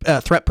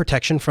threat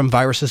protection from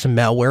viruses and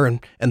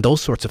malware and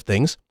those sorts of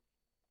things.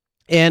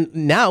 And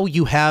now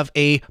you have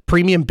a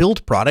premium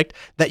build product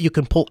that you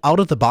can pull out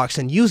of the box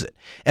and use it.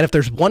 And if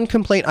there's one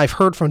complaint I've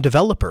heard from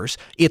developers,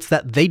 it's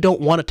that they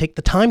don't want to take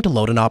the time to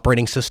load an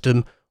operating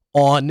system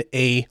on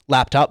a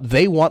laptop.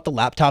 They want the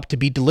laptop to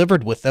be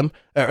delivered with them,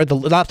 or the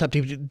laptop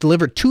to be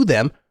delivered to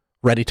them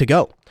ready to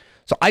go.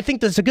 So I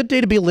think this is a good day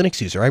to be a Linux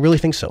user. I really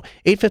think so.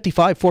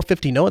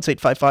 855-450-NOAH. It's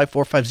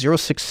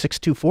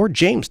 855-450-6624.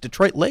 James,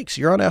 Detroit Lakes,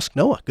 you're on Ask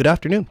Noah. Good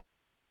afternoon.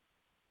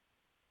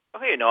 Oh,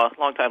 hey, Noah,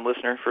 long-time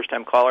listener,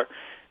 first-time caller.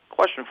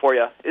 Question for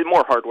you. It's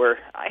more hardware.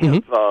 I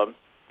have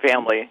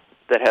family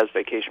that has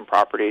vacation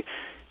property.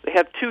 They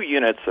have two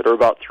units that are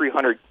about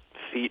 300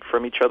 feet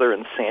from each other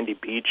in sandy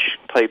beach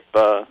type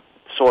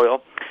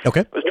soil.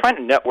 Okay. I was trying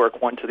to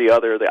network one to the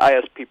other. The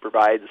ISP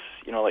provides,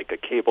 like a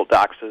cable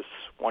DOCSIS,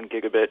 1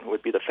 gigabit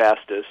would be the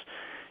fastest.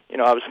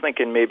 I was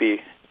thinking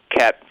maybe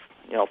Cat,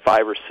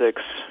 5 or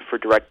 6 for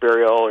direct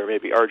burial, or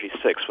maybe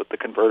RG6 with the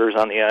converters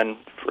on the end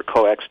for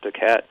coax to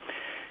Cat.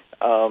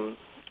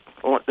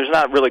 There's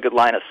not really good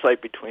line of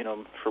sight between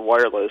them for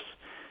wireless.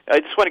 I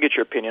just want to get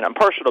your opinion. I'm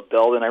partial to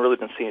Bell, and I really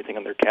didn't see anything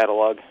in their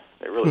catalog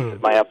that really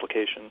fit my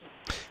application.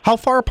 How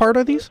far apart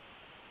are these?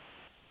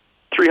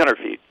 300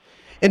 feet.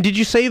 And did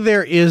you say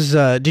there is?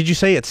 Did you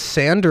say it's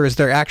sand, or is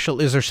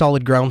there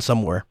solid ground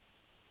somewhere?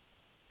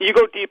 You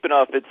go deep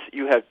enough,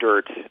 you have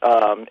dirt,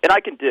 and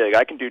I can dig.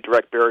 I can do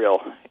direct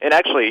burial, and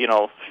actually,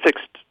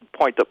 fixed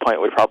point to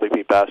point would probably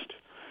be best.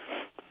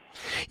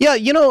 Yeah,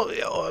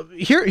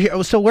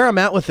 here. So where I'm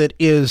at with it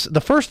is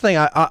the first thing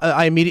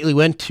I immediately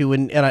went to,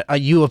 and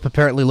you have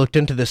apparently looked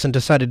into this and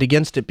decided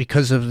against it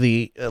because of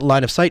the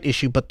line of sight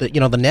issue. But the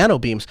nano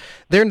beams,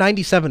 they're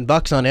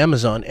 $97 on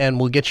Amazon, and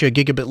will get you a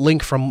gigabit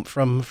link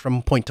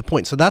from point to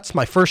point. So that's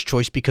my first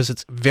choice because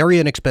it's very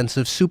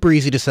inexpensive, super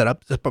easy to set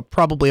up,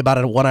 probably about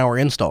a 1 hour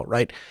install,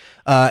 right?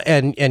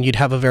 And you'd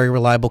have a very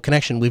reliable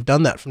connection. We've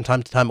done that from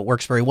time to time. It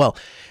works very well.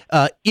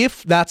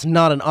 If that's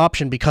not an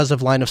option because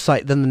of line of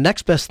sight, then the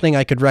next best thing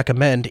I could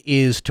recommend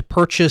is to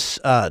purchase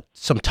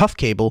some Tough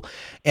Cable.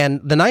 And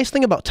the nice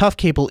thing about Tough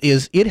Cable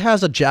is it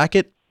has a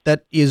jacket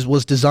that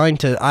was designed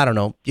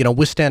to,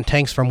 withstand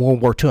tanks from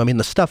World War II. I mean,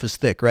 the stuff is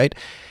thick, right?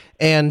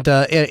 And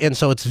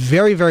so it's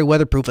very, very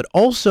weatherproof. It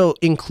also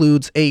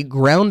includes a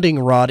grounding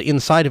rod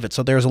inside of it.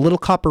 So there's a little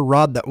copper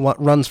rod that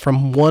runs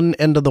from one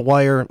end of the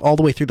wire all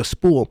the way through the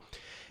spool.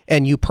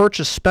 And you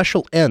purchase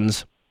special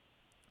ends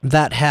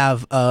that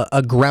have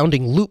a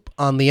grounding loop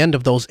on the end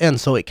of those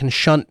ends, so it can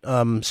shunt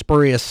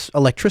spurious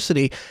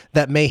electricity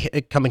that may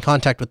come in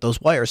contact with those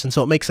wires. And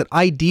so it makes it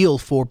ideal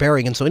for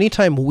burying. And so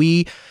anytime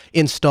we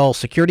install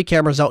security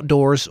cameras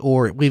outdoors,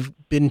 or we've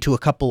been to a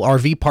couple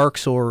RV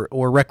parks or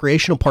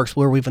recreational parks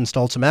where we've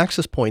installed some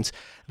access points,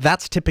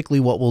 that's typically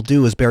what we'll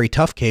do, is bury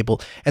tough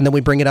cable, and then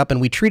we bring it up and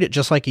we treat it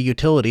just like a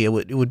utility. It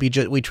would be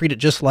we treat it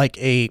just like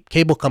a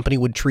cable company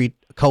would treat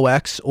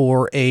coax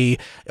or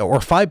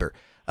fiber.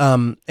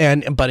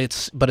 But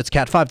it's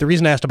Cat 5. The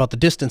reason I asked about the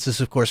distance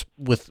is, of course,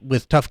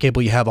 with tough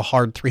cable, you have a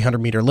hard 300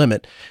 meter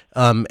limit.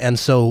 And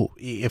so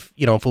if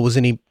it was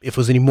any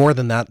more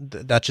than that,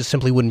 that just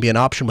simply wouldn't be an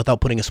option without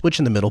putting a switch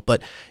in the middle.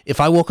 But if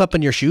I woke up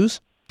in your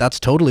shoes, that's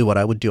totally what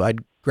I would do. I'd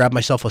grab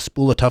myself a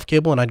spool of tough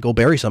cable and I'd go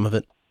bury some of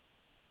it.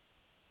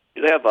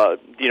 Do they have, off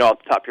the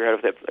top of your head,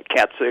 if they have a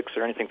Cat 6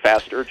 or anything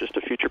faster, just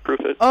to future-proof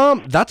it?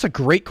 That's a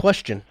great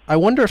question. I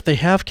wonder if they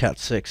have Cat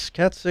 6.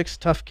 Cat 6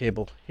 tough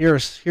cable.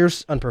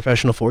 Here's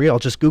unprofessional for you. I'll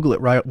just Google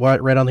it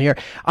right on the air.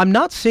 I'm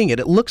not seeing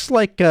it. It looks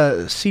like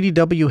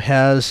CDW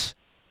has.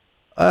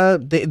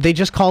 They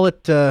just call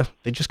it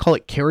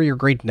carrier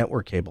grade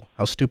network cable.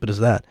 How stupid is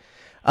that?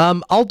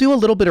 I'll do a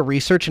little bit of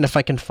research, and if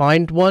I can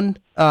find one,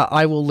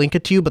 I will link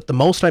it to you. But the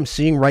most I'm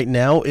seeing right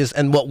now is,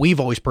 and what we've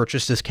always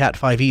purchased, is Cat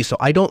 5e. So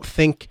I don't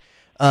think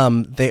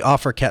they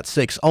offer Cat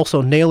 6.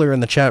 Also, Naylor in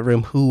the chat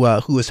room, who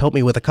has helped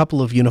me with a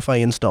couple of Unify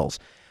installs,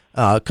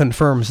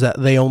 confirms that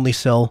they only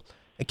sell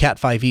a Cat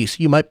 5e. So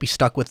you might be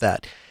stuck with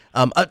that.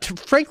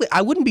 Frankly,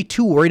 I wouldn't be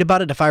too worried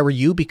about it if I were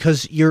you,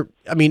 because you're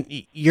going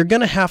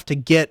to have to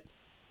get.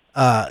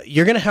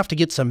 You're going to have to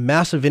get some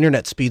massive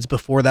internet speeds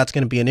before that's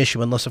going to be an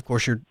issue, unless, of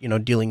course, you're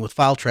dealing with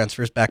file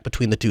transfers back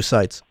between the two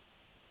sites.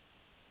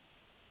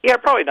 Yeah,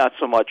 probably not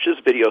so much.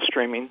 Just video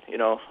streaming,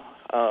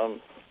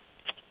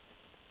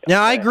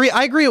 Yeah, I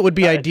agree. It would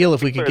be ideal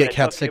if we could get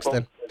Cat 6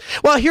 then.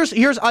 Well,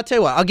 here's. I'll tell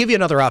you what. I'll give you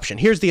another option.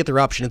 Here's the other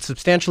option. It's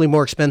substantially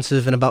more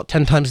expensive and about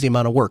 10 times the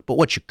amount of work. But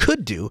what you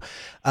could do,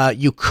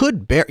 you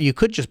could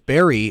just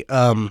bury,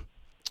 some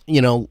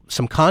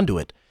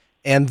conduit,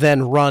 and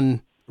then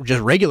run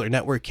just regular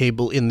network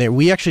cable in there.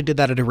 We actually did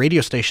that at a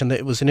radio station.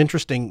 It was an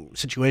interesting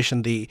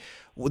situation. They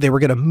were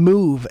going to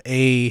move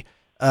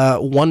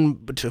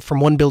from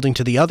one building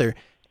to the other,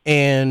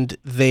 and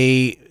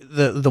the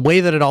way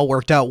that it all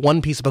worked out,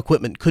 one piece of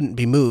equipment couldn't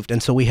be moved,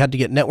 and so we had to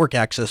get network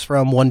access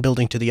from one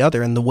building to the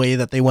other. And the way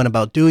that they went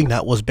about doing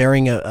that was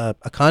burying a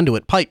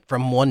conduit pipe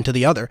from one to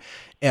the other,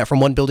 from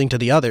one building to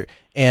the other,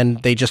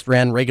 and they just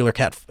ran regular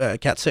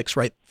Cat 6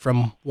 right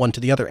from one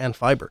to the other, and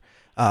fiber.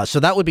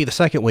 So that would be the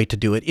second way to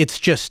do it. It's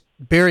just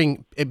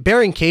burying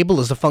cable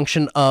is a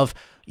function of,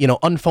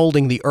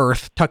 unfolding the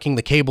earth, tucking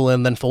the cable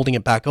in, then folding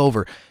it back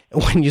over.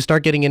 When you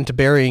start getting into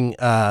burying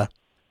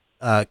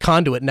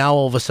conduit, now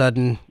all of a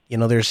sudden,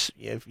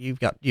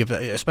 you've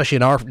especially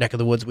in our neck of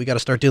the woods, we got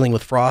to start dealing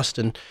with frost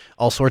and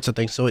all sorts of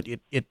things. So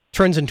it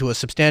turns into a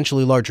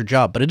substantially larger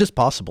job, but it is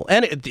possible.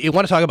 And you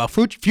want to talk about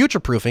future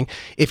proofing.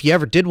 If you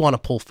ever did want to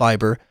pull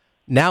fiber,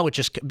 now it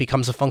just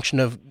becomes a function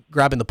of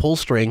grabbing the pull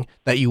string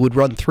that you would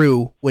run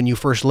through when you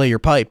first lay your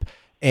pipe,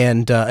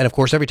 and of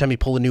course, every time you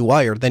pull a new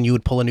wire, then you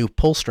would pull a new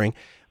pull string.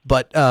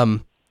 But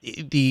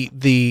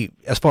the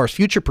as far as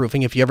future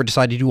proofing, if you ever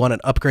decided you want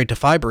an upgrade to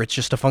fiber, it's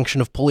just a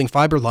function of pulling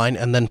fiber line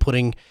and then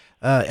putting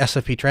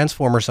SFP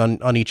transformers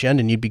on each end,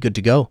 and you'd be good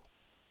to go.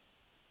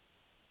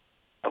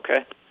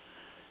 Okay.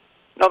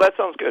 No, that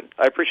sounds good.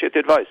 I appreciate the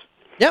advice.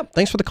 Yeah,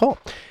 thanks for the call.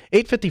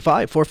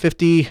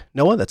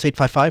 855-450-NOAH. That's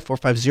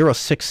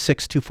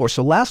 855-450-6624.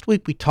 So last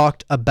week we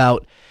talked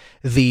about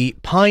the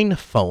Pine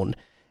phone,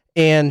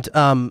 and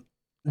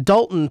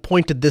Dalton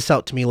pointed this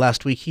out to me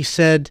last week. He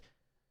said,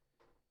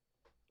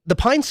 the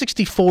Pine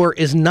 64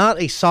 is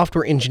not a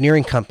software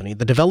engineering company.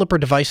 The developer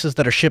devices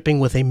that are shipping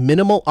with a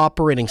minimal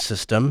operating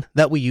system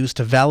that we use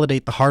to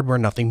validate the hardware,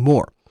 nothing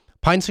more.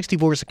 Pine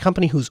 64 is a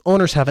company whose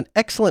owners have an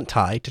excellent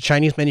tie to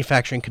Chinese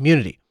manufacturing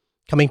community,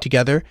 coming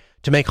together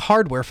to make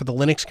hardware for the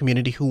Linux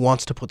community who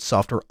wants to put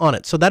software on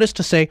it. So that is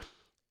to say,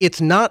 it's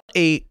not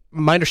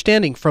my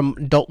understanding from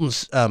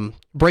Dalton's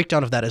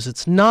breakdown of that is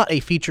it's not a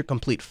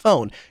feature-complete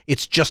phone.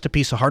 It's just a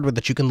piece of hardware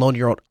that you can load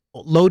your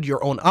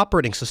own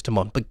operating system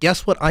on. But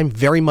guess what I'm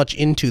very much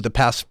into the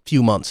past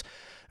few months,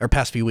 or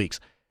past few weeks?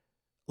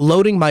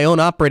 Loading my own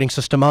operating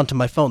system onto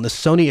my phone. This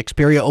Sony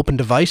Xperia Open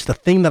device, the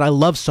thing that I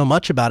love so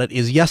much about it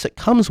is, yes, it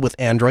comes with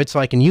Android,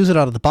 so I can use it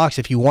out of the box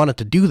if you wanted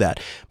to do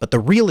that. But the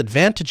real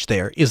advantage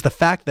there is the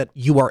fact that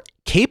you are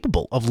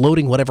capable of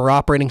loading whatever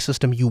operating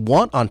system you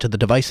want onto the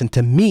device. And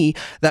to me,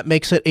 that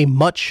makes it a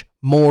much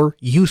more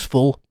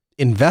useful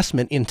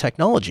investment in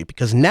technology,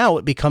 because now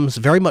it becomes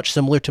very much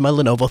similar to my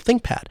Lenovo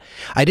ThinkPad.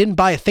 I didn't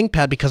buy a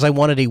ThinkPad because I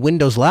wanted a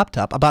Windows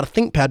laptop. I bought a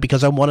ThinkPad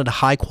because I wanted a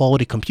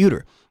high-quality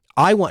computer.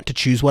 I want to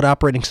choose what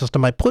operating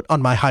system I put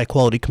on my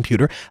high-quality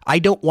computer. I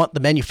don't want the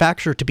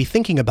manufacturer to be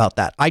thinking about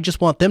that. I just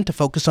want them to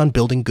focus on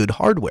building good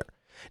hardware.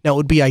 Now, it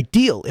would be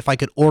ideal if I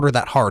could order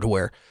that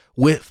hardware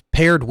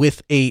paired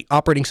with a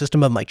operating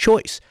system of my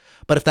choice.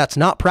 But if that's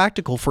not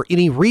practical for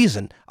any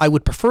reason, I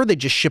would prefer they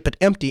just ship it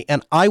empty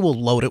and I will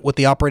load it with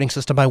the operating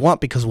system I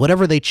want, because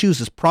whatever they choose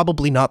is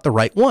probably not the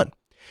right one.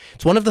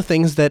 It's one of the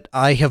things that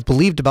I have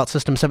believed about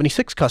System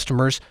 76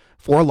 customers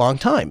for a long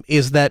time,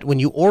 is that when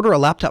you order a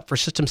laptop for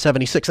System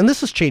 76, and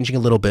this is changing a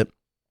little bit,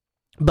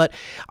 but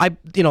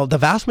the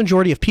vast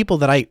majority of people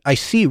that I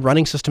see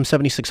running System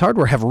 76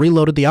 hardware have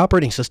reloaded the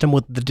operating system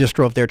with the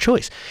distro of their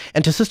choice.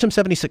 And to System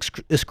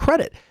 76's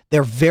credit,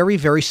 they're very,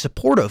 very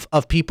supportive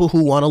of people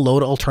who want to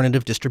load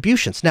alternative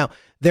distributions. Now,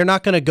 they're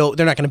not going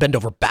to bend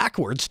over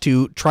backwards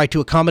to try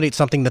to accommodate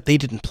something that they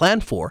didn't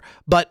plan for,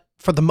 but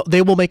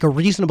they will make a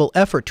reasonable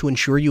effort to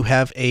ensure you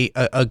have a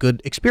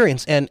good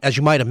experience. And as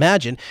you might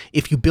imagine,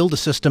 if you build a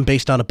system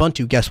based on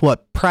Ubuntu, guess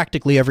what?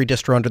 Practically every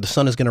distro under the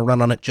sun is going to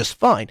run on it just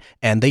fine.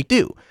 And they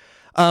do.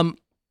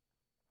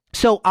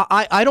 So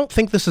I don't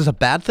think this is a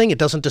bad thing. It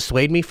doesn't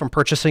dissuade me from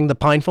purchasing the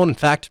PinePhone. In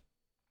fact,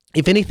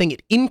 if anything,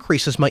 it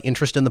increases my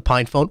interest in the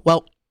PinePhone.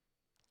 Well,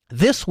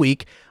 this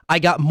week, I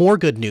got more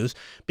good news,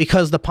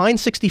 because the Pine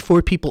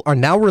 64 people are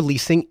now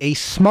releasing a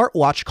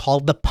smartwatch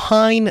called the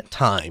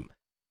PineTime.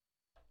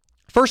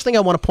 First thing I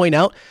want to point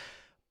out,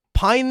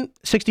 Pine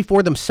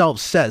 64 themselves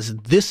says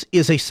this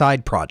is a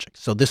side project,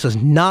 so this is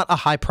not a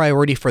high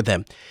priority for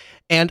them.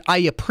 And I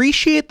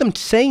appreciate them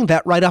saying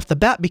that right off the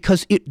bat,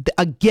 because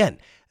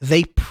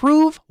they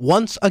prove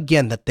once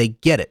again that they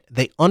get it.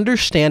 They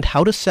understand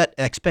how to set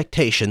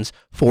expectations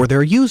for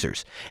their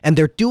users, and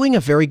they're doing a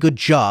very good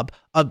job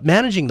of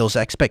managing those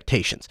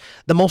expectations.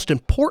 The most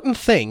important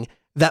thing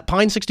that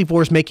Pine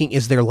 64 is making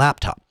is their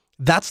laptop.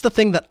 That's the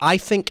thing that I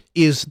think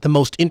is the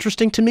most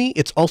interesting to me.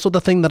 It's also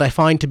the thing that I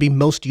find to be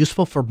most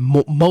useful for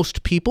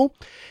most people.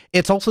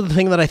 It's also the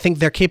thing that I think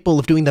they're capable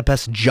of doing the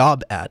best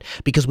job at,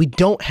 because we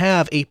don't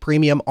have a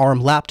premium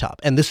ARM laptop.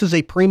 And this is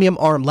a premium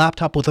ARM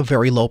laptop with a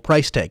very low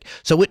price tag.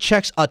 So it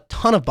checks a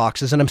ton of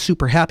boxes, and I'm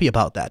super happy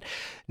about that.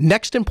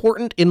 Next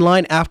important in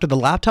line after the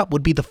laptop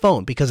would be the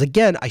phone, because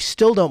again, I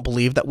still don't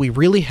believe that we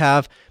really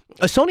have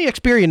a Sony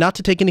Xperia, not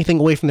to take anything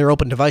away from their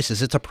open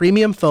devices. It's a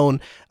premium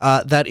phone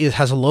that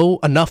has a low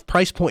enough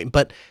price point,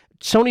 but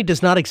Sony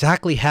does not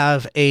exactly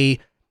have a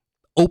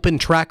open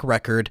track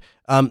record.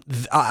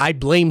 I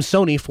blame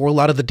Sony for a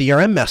lot of the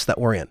DRM mess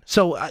that we're in.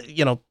 So,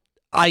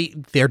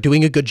 they're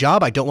doing a good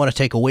job. I don't want to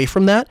take away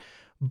from that,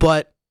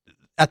 but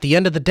at the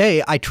end of the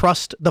day, I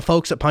trust the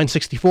folks at Pine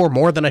 64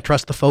 more than I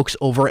trust the folks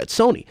over at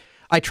Sony.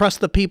 I trust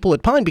the people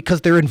at Pine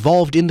because they're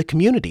involved in the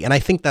community, and I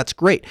think that's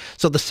great.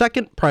 So the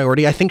second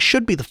priority, I think,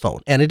 should be the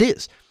phone, and it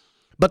is.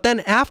 But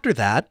then after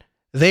that,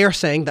 they are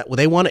saying that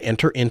they want to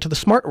enter into the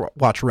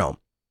smartwatch realm.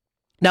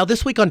 Now,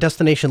 this week on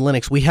Destination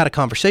Linux, we had a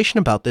conversation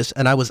about this,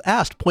 and I was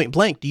asked point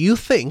blank, do you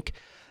think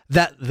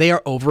that they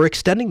are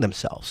overextending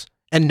themselves?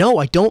 And no,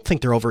 I don't think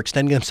they're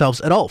overextending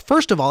themselves at all.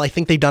 First of all, I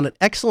think they've done an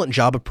excellent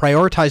job of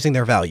prioritizing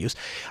their values.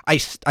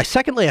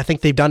 Secondly, I think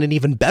they've done an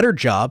even better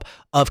job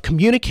of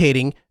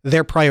communicating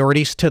their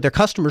priorities to their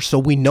customers so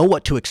we know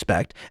what to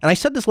expect. And I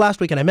said this last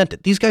week and I meant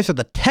it. These guys are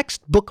the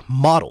textbook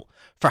model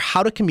for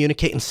how to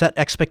communicate and set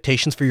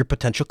expectations for your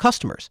potential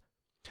customers.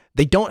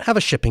 They don't have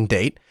a shipping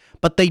date,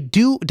 but they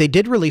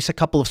did release a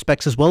couple of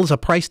specs as well as a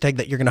price tag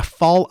that you're going to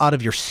fall out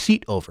of your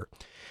seat over.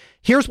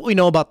 Here's what we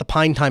know about the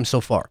PineTime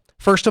so far.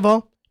 First of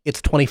all, it's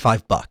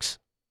 $25.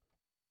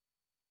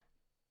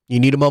 You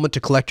need a moment to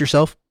collect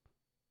yourself?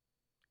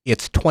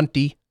 It's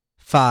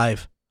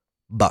 $25.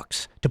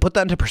 To put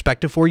that into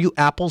perspective for you,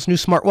 Apple's new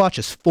smartwatch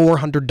is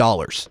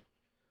 $400.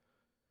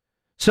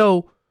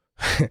 So,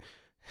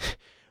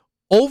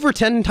 over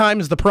 10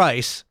 times the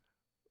price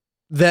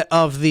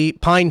of the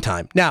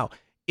PineTime. Now,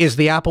 is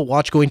the Apple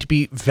Watch going to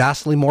be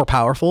vastly more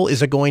powerful?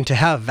 Is it going to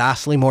have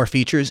vastly more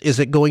features? Is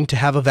it going to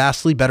have a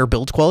vastly better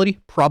build quality?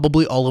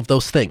 Probably all of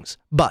those things.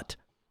 But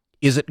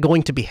is it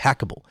going to be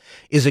hackable?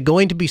 Is it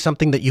going to be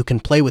something that you can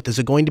play with? Is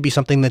it going to be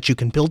something that you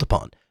can build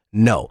upon?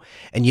 No.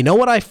 And you know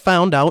what I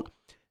found out?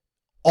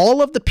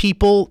 All of the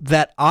people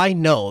that I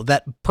know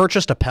that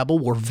purchased a Pebble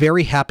were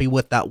very happy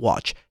with that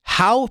watch.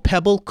 How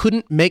Pebble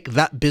couldn't make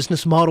that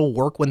business model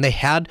work when they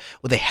had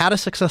a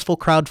successful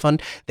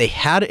crowdfund, they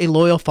had a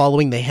loyal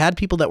following, they had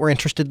people that were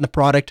interested in the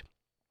product,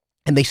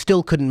 and they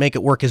still couldn't make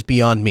it work is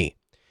beyond me.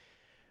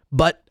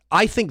 But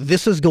I think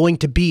this is going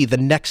to be the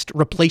next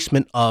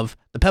replacement of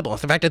the Pebble. In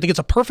fact, I think it's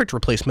a perfect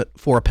replacement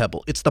for a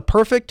Pebble. It's the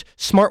perfect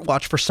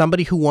smartwatch for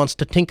somebody who wants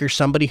to tinker,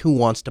 somebody who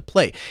wants to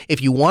play.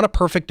 If you want a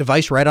perfect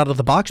device right out of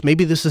the box,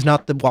 maybe this is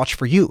not the watch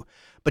for you.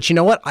 But you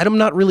know what? I'm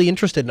not really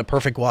interested in a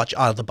perfect watch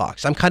out of the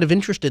box. I'm kind of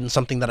interested in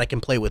something that I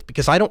can play with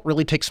because I don't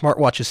really take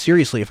smartwatches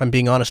seriously, if I'm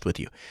being honest with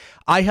you.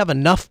 I have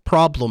enough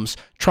problems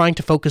trying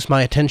to focus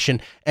my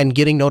attention and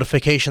getting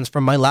notifications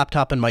from my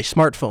laptop and my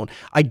smartphone.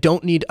 I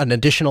don't need an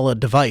additional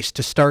device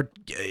to start,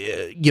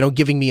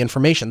 giving me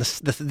information.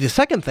 The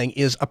second thing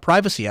is a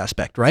privacy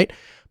aspect, right?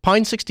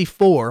 Pine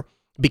 64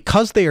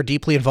 because they are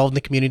deeply involved in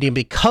the community and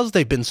because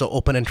they've been so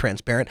open and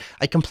transparent,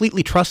 I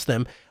completely trust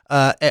them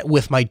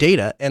with my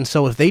data. And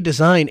so if they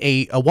design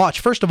a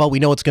watch, first of all, we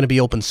know it's going to be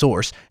open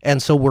source.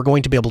 And so we're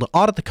going to be able to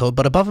audit the code.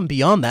 But above and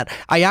beyond that,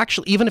 I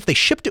actually, even if they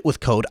shipped it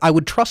with code, I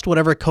would trust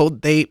whatever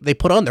code they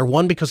put on there.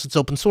 One, because it's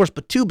open source,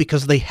 but two,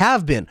 because they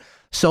have been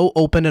so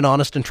open and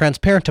honest and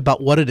transparent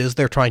about what it is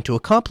they're trying to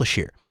accomplish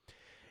here.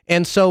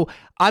 And so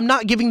I'm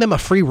not giving them a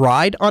free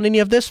ride on any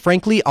of this.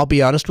 Frankly, I'll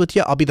be honest with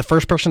you. I'll be the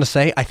first person to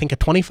say I think a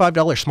 $25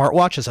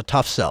 smartwatch is a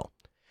tough sell.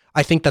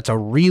 I think that's a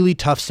really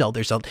tough sell.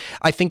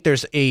 I think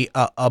there's a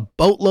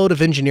boatload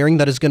of engineering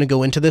that is going to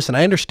go into this, and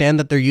I understand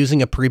that they're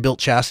using a pre-built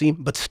chassis,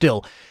 but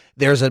still,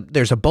 there's a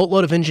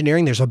boatload of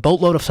engineering, there's a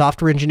boatload of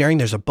software engineering,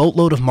 there's a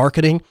boatload of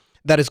marketing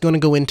that is going to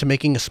go into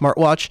making a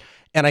smartwatch,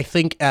 and I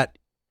think at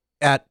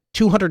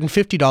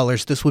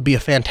 $250, this would be a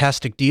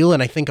fantastic deal,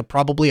 and I think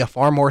probably a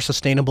far more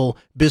sustainable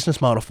business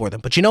model for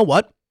them. But you know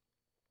what?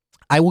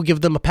 I will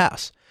give them a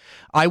pass.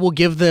 I will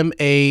give them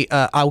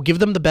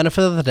the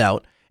benefit of the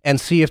doubt and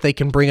see if they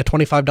can bring a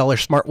 $25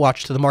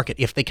 smartwatch to the market.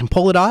 If they can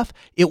pull it off,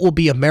 it will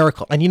be a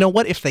miracle. And you know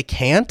what? If they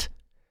can't,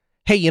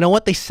 hey, you know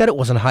what? They said it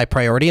wasn't a high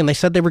priority, and they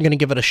said they were going to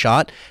give it a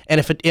shot. And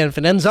if it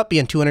ends up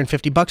being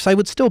 $250, I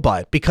would still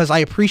buy it because I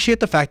appreciate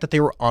the fact that they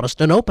were honest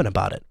and open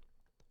about it.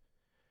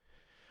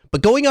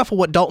 But going off of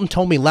what Dalton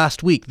told me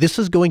last week, this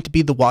is going to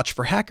be the watch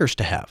for hackers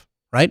to have,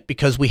 right?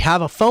 Because we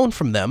have a phone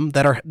from them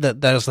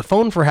that is the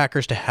phone for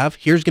hackers to have.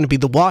 Here's going to be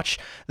the watch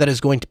that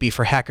is going to be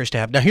for hackers to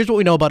have. Now, here's what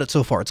we know about it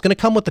so far. It's going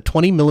to come with the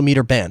 20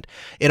 millimeter band.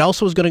 It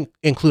also is going to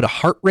include a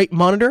heart rate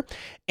monitor,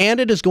 and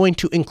it is going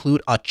to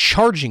include a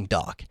charging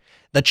dock.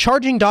 The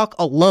charging dock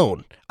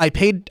alone, I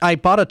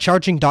bought a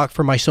charging dock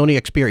for my Sony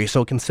Xperia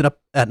so it can sit up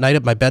at night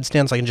at my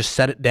bedstand so I can just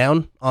set it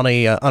down on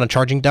a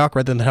charging dock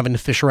rather than having to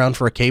fish around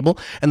for a cable.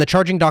 And the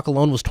charging dock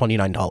alone was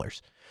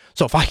 $29.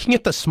 So if I can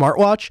get the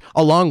smartwatch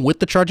along with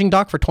the charging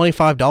dock for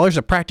 $25,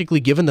 I've practically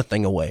given the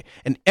thing away.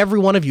 And every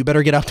one of you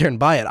better get out there and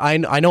buy it. I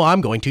know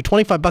I'm going to.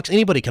 $25,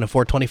 anybody can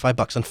afford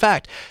 $25. In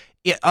fact,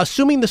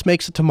 assuming this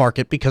makes it to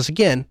market, because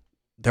again,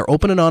 they're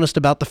open and honest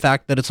about the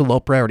fact that it's a low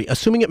priority.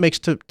 Assuming it makes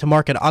to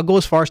market, I'll go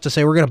as far as to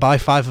say we're going to buy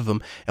 5 of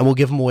them and we'll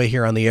give them away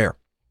here on the air.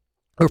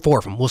 Or 4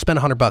 of them. We'll spend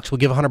 $100. We'll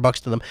give $100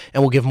 to them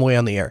and we'll give them away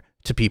on the air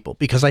to people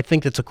because I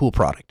think it's a cool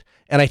product.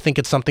 And I think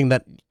it's something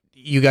that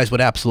you guys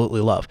would absolutely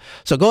love.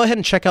 So go ahead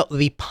and check out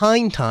the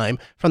Pine Time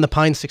from the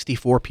Pine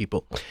 64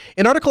 people.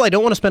 An article I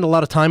don't want to spend a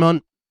lot of time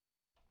on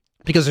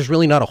because there's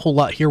really not a whole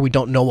lot here. We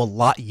don't know a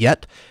lot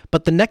yet.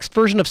 But the next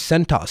version of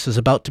CentOS is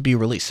about to be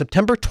released.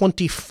 September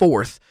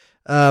 24th.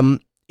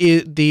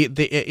 Is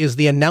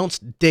the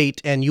announced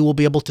date, and you will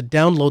be able to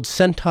download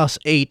CentOS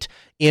 8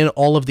 in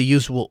all the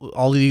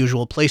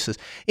usual places.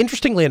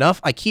 Interestingly enough,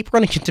 I keep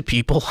running into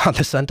people on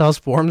the CentOS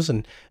forums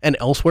and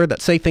elsewhere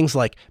that say things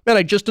like, man,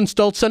 I just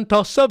installed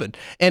CentOS 7.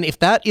 And if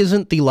that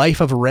isn't the life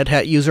of a Red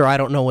Hat user, I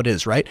don't know what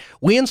is, right?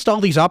 We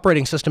install these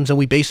operating systems and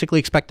we basically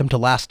expect them to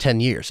last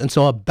 10 years. And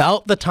so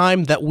about the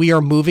time that we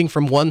are moving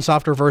from one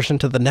software version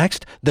to the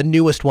next, the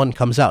newest one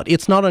comes out.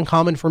 It's not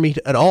uncommon for me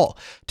at all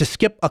to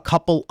skip a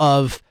couple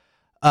of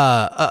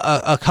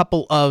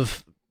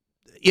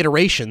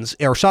iterations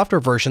or software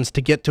versions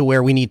to get to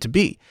where we need to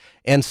be.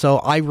 And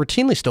so I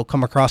routinely still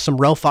come across some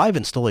RHEL 5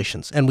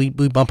 installations, and we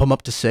bump them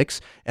up to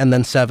 6 and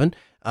then 7.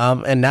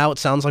 And now it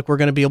sounds like we're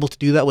going to be able to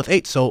do that with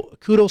 8. So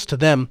kudos to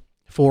them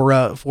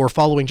for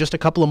following just a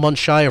couple of months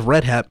shy of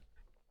Red Hat.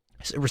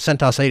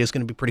 CentOS 8 is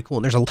going to be pretty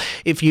cool. And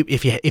if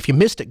you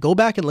missed it, go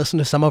back and listen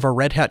to some of our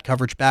Red Hat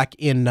coverage back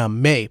in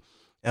May.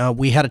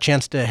 We had a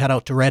chance to head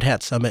out to Red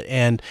Hat Summit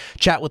and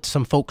chat with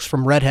some folks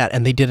from Red Hat,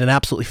 and they did an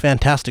absolutely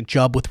fantastic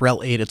job with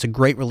RHEL 8. It's a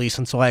great release,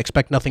 and so I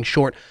expect nothing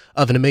short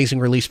of an amazing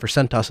release for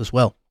CentOS as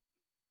well.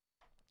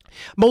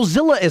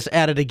 Mozilla is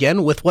at it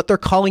again with what they're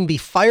calling the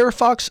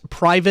Firefox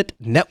Private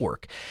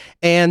Network.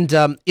 And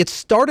it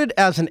started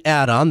as an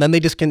add-on, then they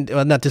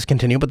not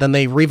discontinued, but then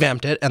they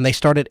revamped it, and they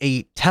started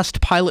a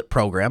test pilot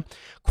program.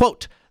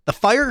 Quote, the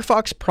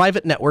Firefox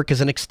Private Network is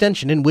an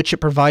extension in which it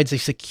provides a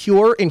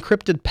secure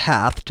encrypted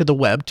path to the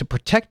web to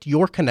protect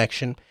your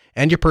connection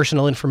and your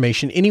personal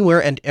information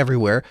anywhere and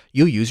everywhere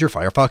you use your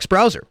Firefox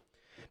browser.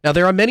 Now,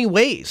 there are many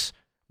ways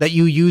that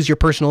you use your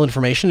personal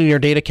information and your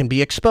data can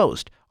be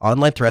exposed.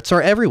 Online threats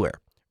are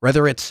everywhere.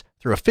 Whether it's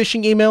through a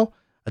phishing email,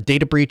 a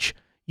data breach,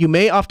 you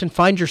may often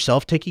find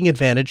yourself taking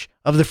advantage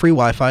of the free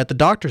Wi-Fi at the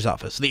doctor's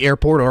office, the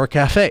airport, or a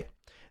cafe.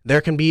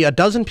 There can be a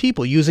dozen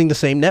people using the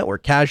same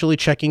network, casually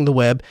checking the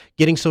web,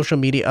 getting social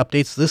media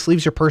updates. This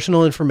leaves your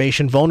personal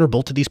information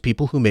vulnerable to these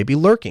people who may be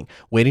lurking,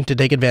 waiting to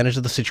take advantage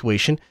of the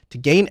situation to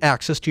gain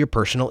access to your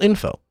personal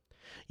info.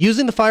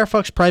 Using the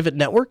Firefox Private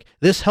Network,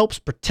 this helps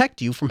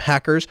protect you from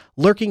hackers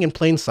lurking in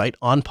plain sight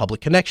on public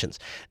connections.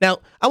 Now,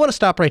 I want to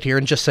stop right here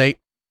and just say,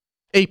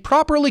 a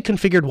properly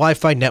configured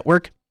Wi-Fi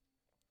network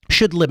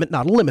should limit,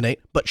 not eliminate,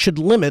 but should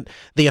limit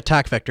the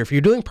attack vector. If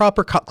you're doing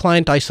proper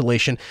client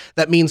isolation,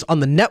 that means on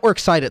the network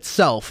side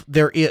itself,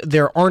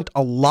 there aren't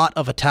a lot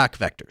of attack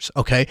vectors,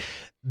 okay?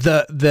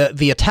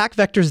 The attack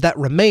vectors that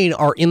remain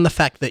are in the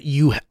fact that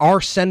you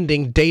are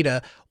sending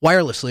data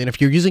wirelessly, and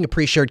if you're using a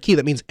pre-shared key,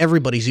 that means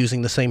everybody's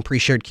using the same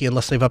pre-shared key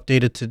unless they've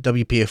updated to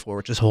WPA4,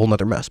 which is a whole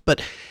nother mess.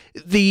 But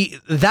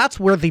that's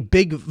where the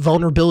big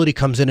vulnerability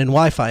comes in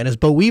Wi-Fi, and as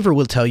Bo Weaver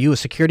will tell you, a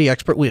security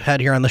expert we've had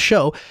here on the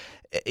show,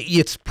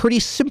 it's pretty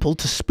simple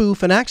to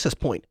spoof an access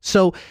point.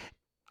 So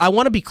I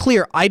want to be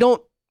clear. I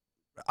don't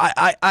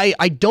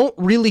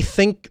really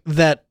think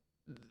that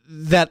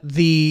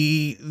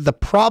the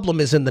problem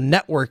is in the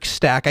network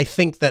stack. I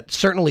think that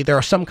certainly there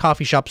are some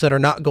coffee shops that are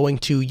not going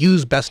to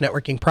use best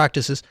networking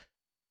practices,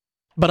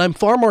 but I'm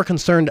far more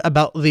concerned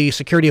about the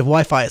security of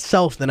Wi-Fi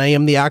itself than I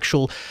am the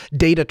actual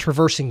data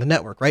traversing the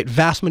network, right?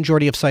 Vast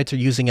majority of sites are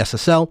using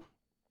SSL.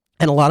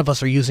 And a lot of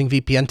us are using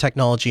VPN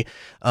technology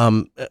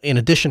in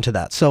addition to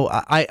that. So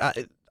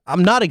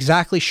I'm not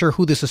exactly sure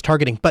who this is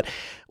targeting, but,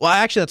 well,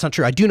 actually that's not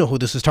true. I do know who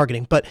this is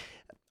targeting, but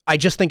I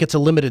just think it's a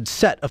limited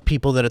set of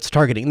people that it's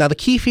targeting. Now, the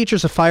key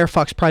features of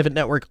Firefox Private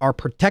Network are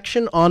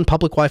protection on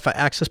public Wi-Fi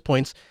access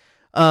points.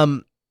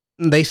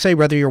 They say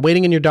whether you're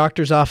waiting in your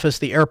doctor's office,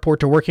 the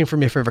airport, or working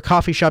from your favorite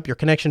coffee shop, your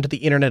connection to the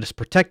internet is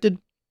protected.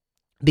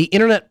 The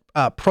internet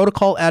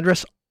protocol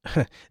address,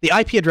 the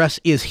IP address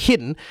is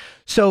hidden,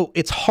 so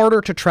it's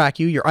harder to track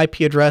you, your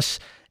IP address,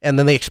 and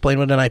then they explain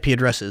what an IP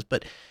address is.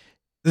 But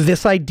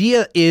this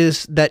idea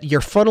is that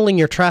you're funneling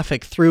your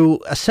traffic through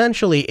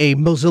essentially a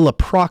Mozilla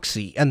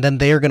proxy, and then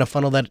they are going to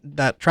funnel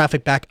that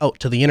traffic back out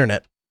to the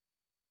internet.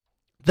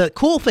 The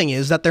cool thing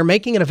is that they're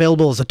making it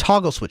available as a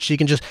toggle switch, so you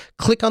can just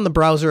click on the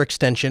browser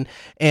extension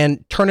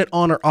and turn it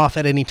on or off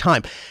at any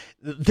time.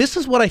 This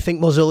is what I think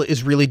Mozilla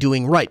is really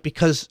doing right,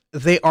 because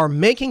they are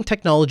making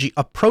technology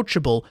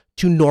approachable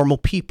to normal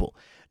people.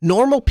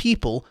 Normal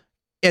people,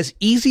 as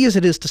easy as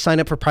it is to sign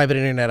up for private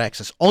internet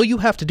access, all you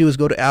have to do is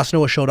go to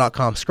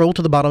AskNoahShow.com, scroll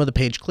to the bottom of the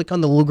page, click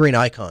on the little green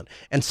icon,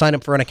 and sign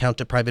up for an account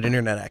to private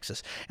internet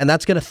access. And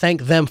that's going to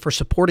thank them for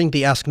supporting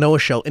the Ask Noah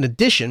Show. In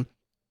addition,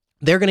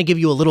 they're going to give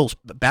you a little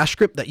bash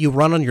script that you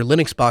run on your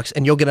Linux box,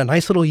 and you'll get a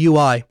nice little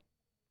UI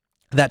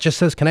that just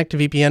says connect to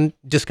VPN,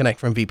 disconnect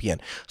from VPN.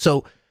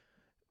 So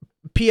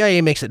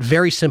PIA makes it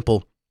very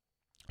simple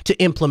to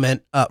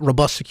implement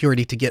robust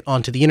security to get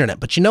onto the internet.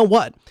 But you know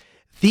what?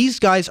 These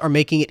guys are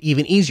making it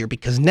even easier,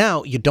 because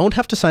now you don't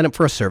have to sign up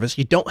for a service.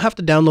 You don't have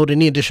to download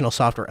any additional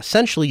software.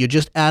 Essentially, you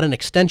just add an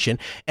extension,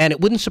 and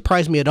it wouldn't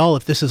surprise me at all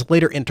if this is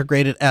later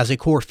integrated as a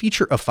core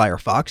feature of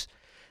Firefox.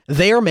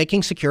 They are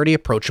making security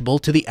approachable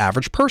to the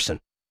average person.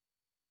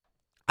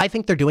 I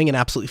think they're doing an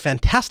absolutely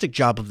fantastic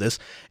job of this,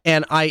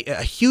 and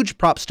huge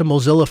props to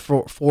Mozilla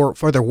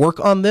for their work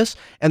on this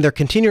and their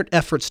continued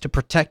efforts to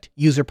protect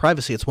user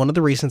privacy. It's one of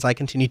the reasons I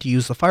continue to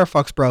use the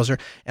Firefox browser,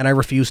 and I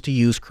refuse to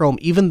use Chrome,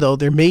 even though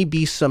there may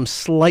be some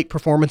slight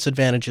performance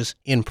advantages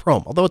in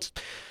Chrome. Although it's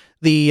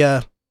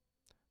the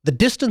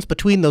distance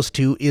between those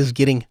two is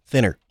getting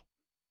thinner.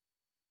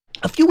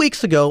 A few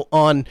weeks ago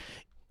on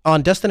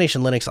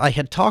Destination Linux, I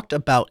had talked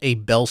about a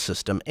bell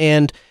system,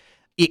 and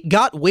it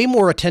got way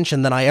more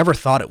attention than I ever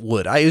thought it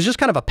would. It was just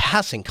kind of a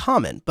passing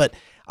comment, but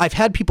I've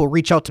had people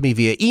reach out to me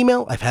via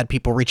email. I've had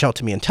people reach out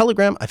to me in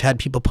Telegram. I've had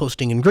people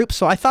posting in groups.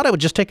 So I thought I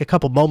would just take a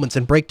couple moments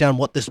and break down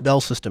what this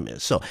bell system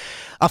is. So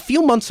a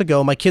few months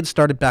ago, my kids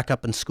started back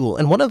up in school.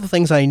 And one of the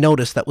things I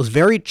noticed that was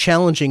very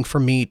challenging for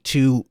me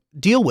to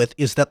deal with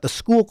is that the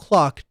school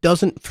clock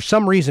doesn't, for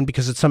some reason,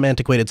 because it's some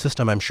antiquated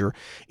system, I'm sure,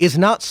 is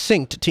not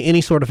synced to any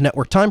sort of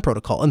network time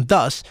protocol. And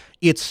thus,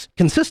 it's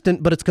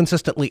consistent, but it's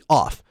consistently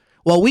off.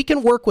 Well, we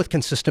can work with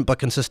consistent but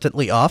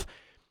consistently off.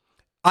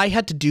 I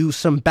had to do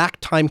some back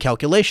time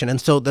calculation.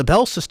 And so the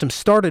bell system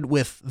started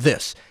with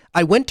this.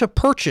 I went to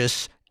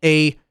purchase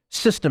a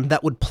system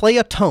that would play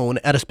a tone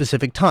at a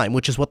specific time,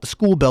 which is what the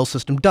school bell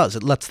system does.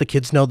 It lets the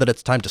kids know that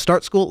it's time to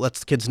start school, it lets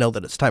the kids know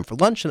that it's time for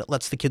lunch, and it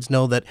lets the kids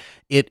know that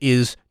it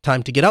is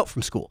time to get out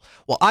from school.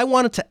 Well, I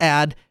wanted to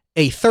add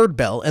a third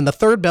bell, and the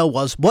third bell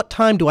was, what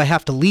time do I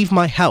have to leave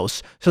my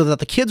house so that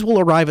the kids will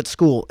arrive at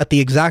school at the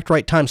exact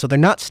right time, so they're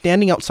not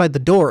standing outside the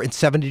door in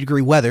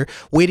 70-degree weather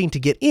waiting to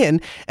get in,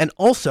 and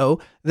also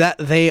that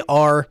they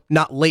are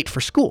not late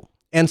for school.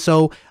 And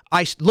so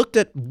I looked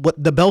at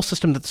what the bell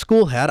system that the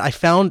school had. I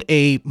found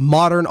a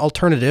modern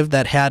alternative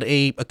that had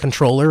a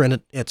controller, and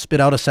it spit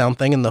out a sound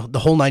thing, and the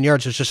whole 9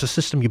 yards was just a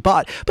system you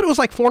bought. But it was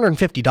like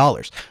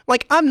 $450.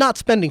 Like, I'm not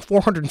spending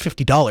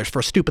 $450 for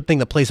a stupid thing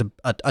that plays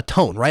a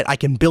tone, right? I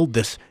can build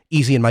this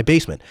easy in my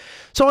basement.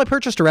 So I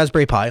purchased a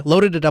Raspberry Pi,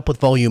 loaded it up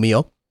with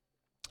Volumio,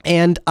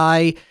 and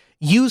I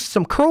used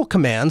some curl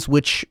commands,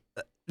 which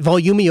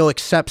Volumio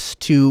accepts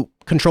to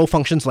control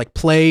functions like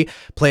play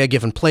a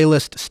given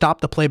playlist,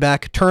 stop the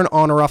playback, turn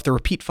on or off the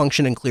repeat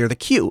function, and clear the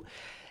queue.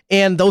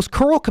 And those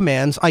curl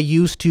commands I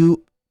used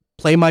to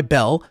play my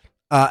bell.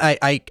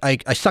 I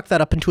sucked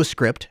that up into a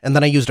script, and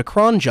then I used a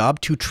cron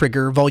job to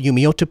trigger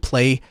Volumio to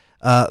play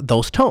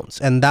those tones.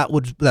 And that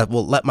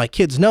will let my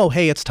kids know,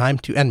 hey, it's time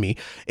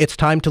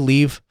to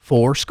leave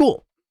for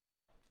school.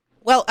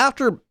 Well,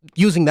 after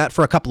using that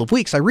for a couple of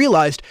weeks, I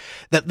realized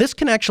that this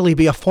can actually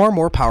be a far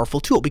more powerful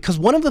tool, because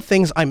one of the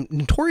things I'm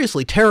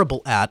notoriously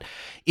terrible at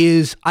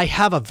is I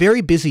have a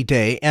very busy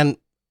day, and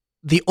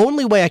the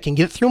only way I can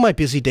get through my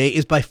busy day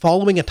is by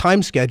following a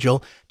time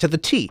schedule to the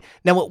T.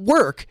 Now, at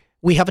work,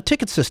 we have a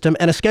ticket system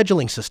and a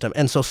scheduling system,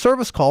 and so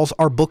service calls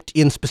are booked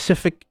in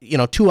specific,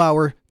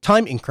 2-hour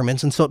time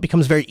increments, and so it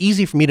becomes very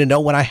easy for me to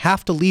know when I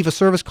have to leave a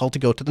service call to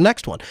go to the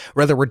next one.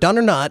 Whether we're done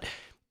or not,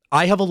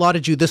 I have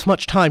allotted you this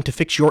much time to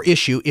fix your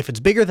issue. If it's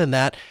bigger than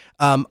that,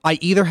 I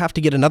either have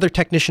to get another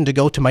technician to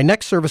go to my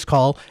next service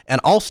call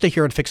and I'll stay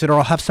here and fix it, or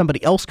I'll have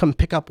somebody else come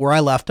pick up where I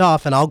left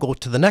off and I'll go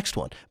to the next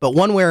one. But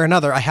one way or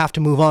another, I have to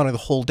move on or the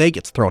whole day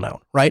gets thrown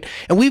out, right?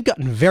 And we've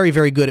gotten very,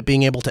 very good at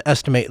being able to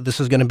estimate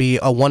this is going to be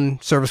a one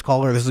service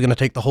call, or this is going to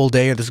take the whole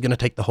day, or this is going to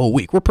take the whole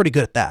week. We're pretty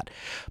good at that.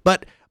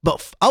 But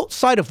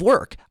outside of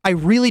work, I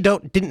really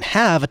didn't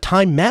have a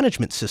time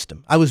management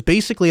system. I was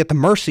basically at the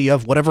mercy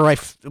of whatever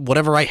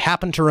I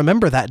happened to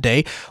remember that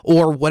day,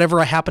 or whatever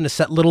I happened to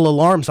set little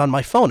alarms on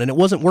my phone, and it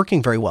wasn't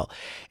working very well.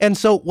 And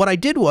so what I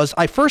did was,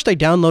 I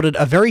downloaded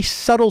a very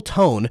subtle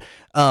tone,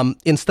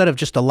 instead of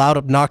just a loud,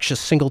 obnoxious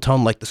single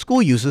tone like the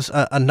school uses,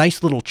 a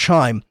nice little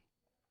chime.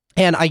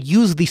 And I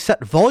used the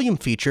set volume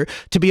feature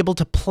to be able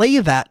to play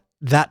that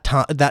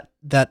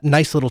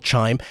nice little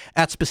chime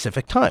at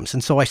specific times.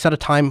 And so I set a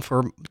time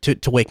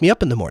to wake me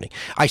up in the morning.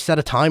 I set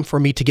a time for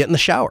me to get in the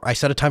shower. I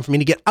set a time for me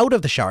to get out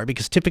of the shower,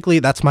 because typically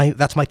that's my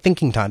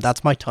thinking time.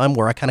 That's my time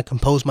where I kind of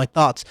compose my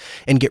thoughts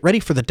and get ready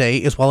for the day,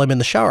 is while I'm in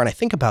the shower and I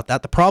think about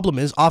that. The problem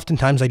is,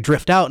 oftentimes I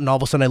drift out and all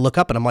of a sudden I look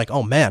up and I'm like,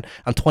 oh man,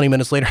 I'm 20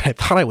 minutes later than I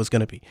thought I was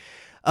going to be.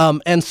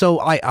 And so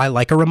I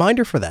like a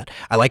reminder for that.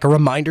 I like a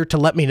reminder to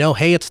let me know,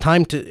 hey, it's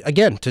time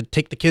to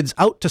take the kids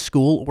out to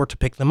school or to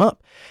pick them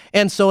up.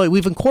 And so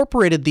we've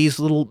incorporated these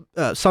little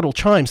subtle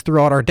chimes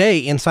throughout our day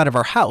inside of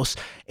our house,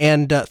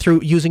 and through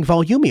using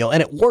Volumio,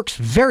 and it works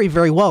very,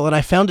 very well. And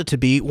I found it to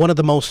be one of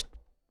the most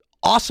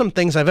awesome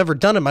things I've ever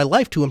done in my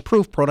life to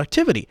improve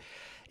productivity.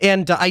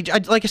 And I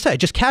like I said, I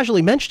just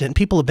casually mentioned it, and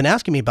people have been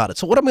asking me about it.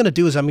 So what I'm going to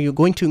do is I'm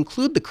going to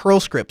include the curl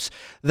scripts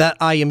that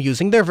I am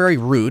using. They're very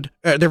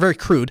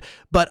crude,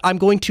 but I'm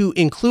going to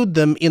include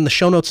them in the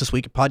show notes this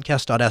week at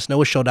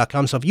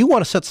podcast.asknoahshow.com. So if you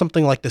want to set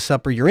something like this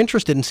up, or you're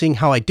interested in seeing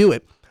how I do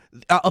it,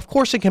 of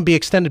course, it can be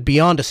extended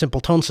beyond a simple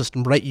tone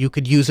system, right? You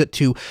could use it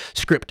to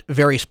script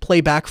various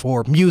playback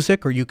for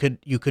music, or you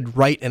could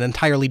write an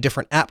entirely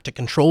different app to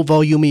control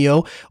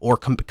Volumio, or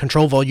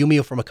control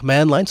Volumio from a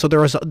command line. So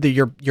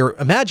your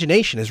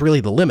imagination is really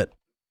the limit.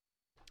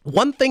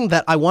 One thing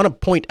that I want to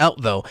point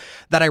out, though,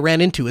 that I ran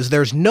into is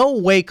there's no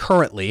way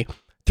currently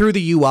through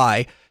the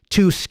UI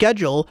to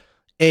schedule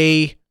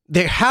it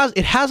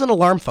has an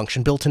alarm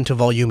function built into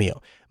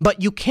Volumio, but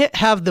you can't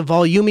have the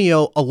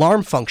Volumio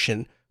alarm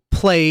function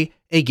play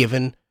a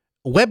given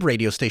web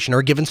radio station or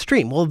a given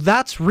stream. Well,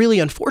 that's really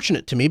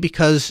unfortunate to me,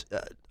 because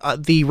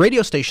the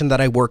radio station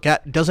that I work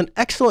at does an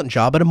excellent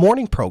job at a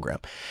morning program,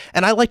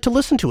 and I like to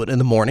listen to it in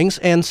the mornings.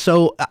 And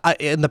so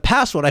in the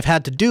past, what I've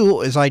had to do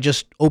is I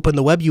just open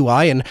the web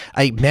UI and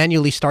I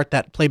manually start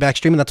that playback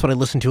stream, and that's what I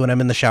listen to when I'm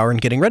in the shower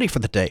and getting ready for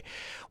the day.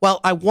 Well,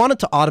 I wanted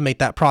to automate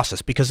that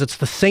process, because it's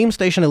the same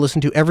station I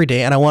listen to every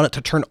day, and I want it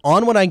to turn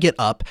on when I get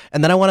up,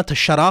 and then I want it to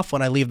shut off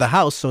when I leave the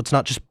house, so it's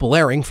not just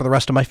blaring for the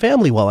rest of my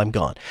family while I'm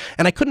gone.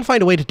 And I couldn't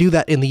find a way to do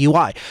that in the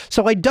UI.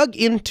 So I dug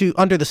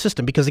under the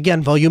system, because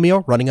again,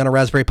 Volumio running on a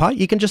Raspberry Pi,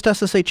 you can just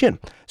SSH in.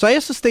 So I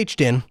SSH'd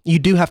in. You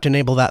do have to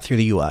enable that through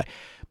the UI.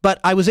 But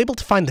I was able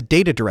to find the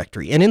data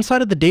directory, and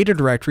inside of the data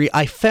directory,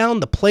 I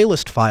found the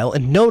playlist file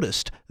and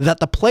noticed that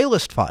the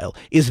playlist file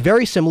is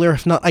very similar,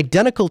 if not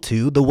identical,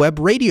 to the web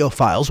radio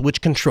files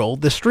which control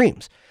the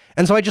streams.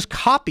 And so I just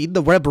copied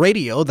the web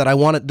radio that I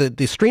wanted,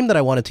 the stream that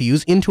I wanted to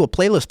use, into a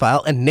playlist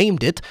file and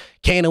named it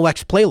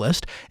KNOX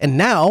playlist. And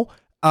now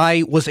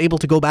I was able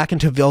to go back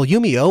into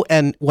Volumio,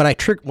 and when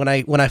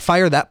I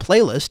fire that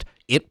playlist,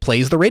 it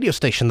plays the radio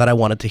station that I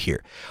wanted to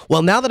hear.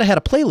 Well, now that I had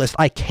a playlist,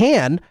 I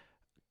can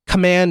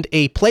command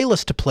a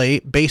playlist to play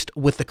based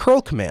with the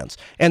curl commands.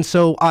 And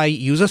so I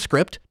use a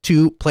script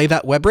to play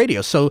that web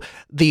radio. So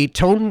the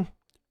tone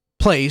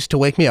plays to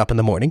wake me up in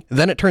the morning,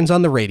 then it turns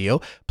on the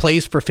radio,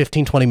 plays for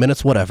 15, 20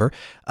 minutes, whatever.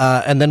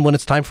 And then when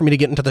it's time for me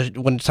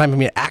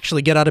to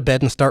actually get out of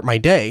bed and start my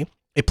day,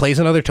 it plays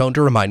another tone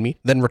to remind me,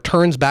 then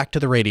returns back to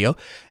the radio,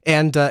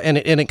 and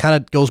it kind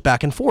of goes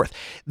back and forth.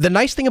 The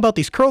nice thing about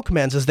these curl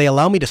commands is they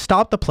allow me to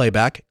stop the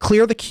playback,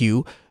 clear the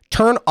queue,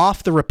 turn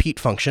off the repeat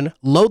function,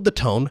 load the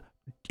tone,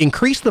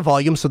 increase the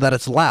volume so that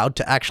it's loud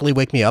to actually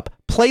wake me up,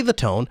 play the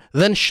tone,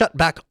 then shut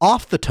back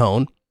off the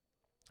tone,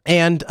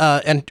 and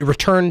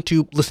return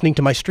to listening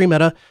to my stream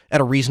at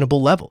a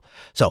reasonable level.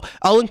 So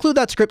I'll include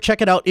that script.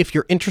 Check it out if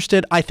you're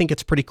interested. I think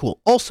it's pretty cool.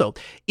 Also,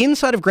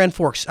 inside of Grand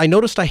Forks, I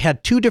noticed I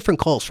had 2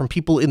 different calls from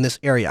people in this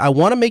area. I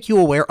want to make you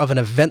aware of an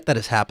event that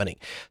is happening,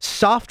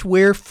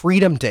 Software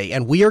Freedom Day,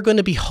 and we are going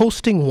to be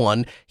hosting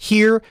one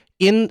here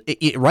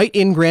right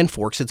in Grand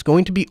Forks. It's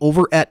going to be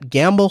over at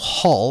Gamble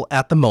Hall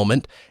at the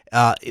moment,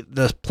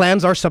 The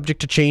plans are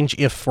subject to change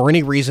if for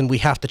any reason we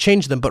have to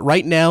change them. But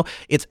right now,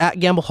 it's at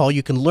Gamble Hall.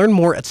 You can learn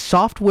more at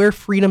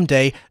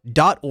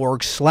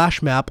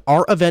softwarefreedomday.org/map.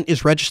 Our event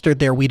is registered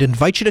there. We'd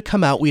invite you to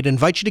come out. We'd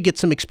invite you to get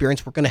some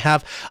experience. We're going to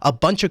have a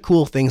bunch of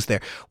cool things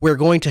there. I'm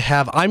going to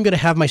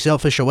have my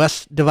Sailfish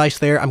OS device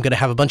there. I'm going to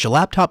have a bunch of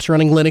laptops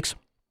running Linux.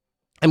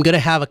 I'm going to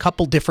have a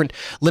couple different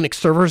Linux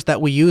servers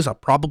that we use. I'll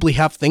probably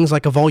have things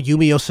like a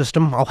Volumio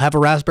system. I'll have a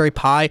Raspberry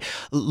Pi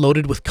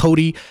loaded with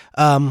Kodi.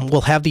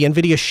 We'll have the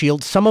NVIDIA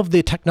Shield. Some of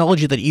the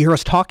technology that you hear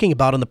us talking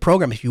about in the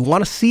program, if you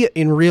want to see it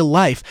in real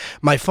life,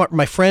 my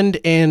friend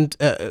and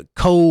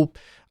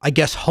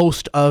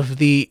host of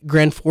the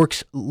Grand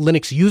Forks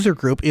Linux user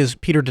group is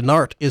Peter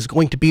Denart is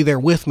going to be there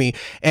with me,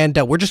 and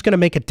we're just going to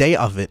make a day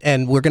of it,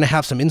 and we're going to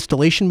have some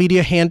installation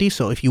media handy,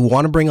 so if you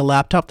want to bring a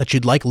laptop that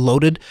you'd like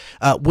loaded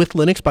with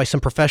Linux by some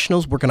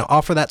professionals, we're going to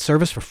offer that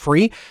service for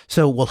free,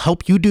 so we'll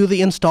help you do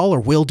the install, or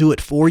we'll do it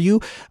for you.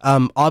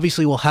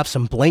 Obviously, we'll have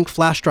some blank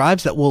flash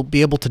drives that will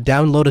be able to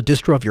download a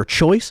distro of your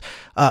choice,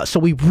 so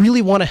we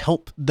really want to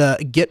help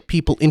get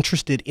people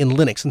interested in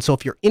Linux, and so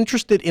if you're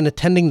interested in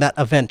attending that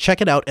event,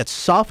 check it out at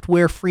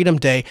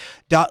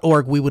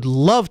softwarefreedomday.org. We would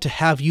love to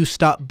have you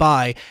stop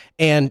by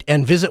and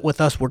visit with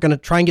us. We're going to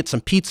try and get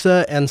some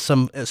pizza and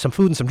some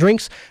food and some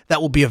drinks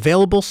that will be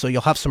available, so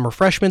you'll have some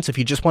refreshments if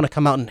you just want to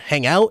come out and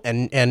hang out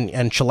and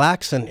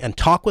chillax and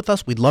talk with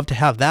us. We'd love to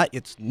have that.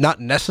 It's not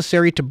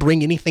necessary to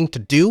bring anything to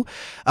do,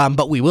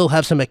 but we will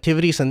have some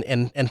activities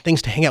and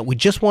things to hang out. We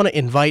just want to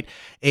invite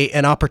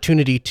an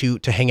opportunity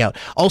to hang out.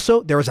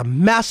 Also, there was a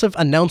massive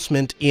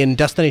announcement in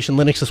Destination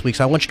Linux this week,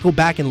 so I want you to go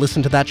back and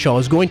listen to that show. I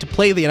was going to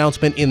play the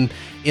announcement in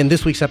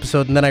this week's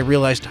episode, and then I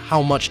realized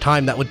how much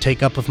time that would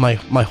take up of my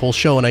whole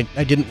show, and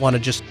I didn't want to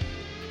just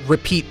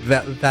repeat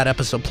that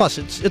episode. Plus,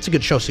 it's a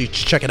good show, so you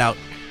should check it out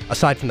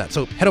aside from that.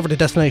 So head over to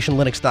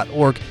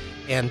destinationlinux.org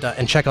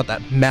and check out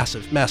that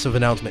massive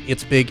announcement.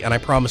 It's big, and I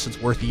promise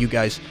it's worth you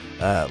guys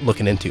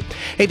looking into.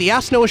 Hey, the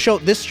Ask Noah Show,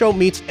 this show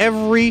meets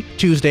every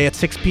Tuesday at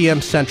 6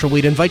 p.m. Central.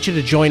 We'd invite you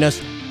to join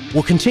us.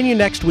 We'll continue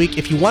next week.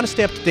 If you want to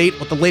stay up to date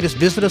with the latest,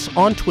 visit us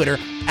on Twitter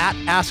at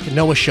Ask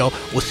Noah Show.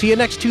 We'll see you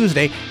next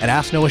Tuesday at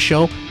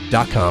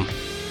AskNoahShow.com.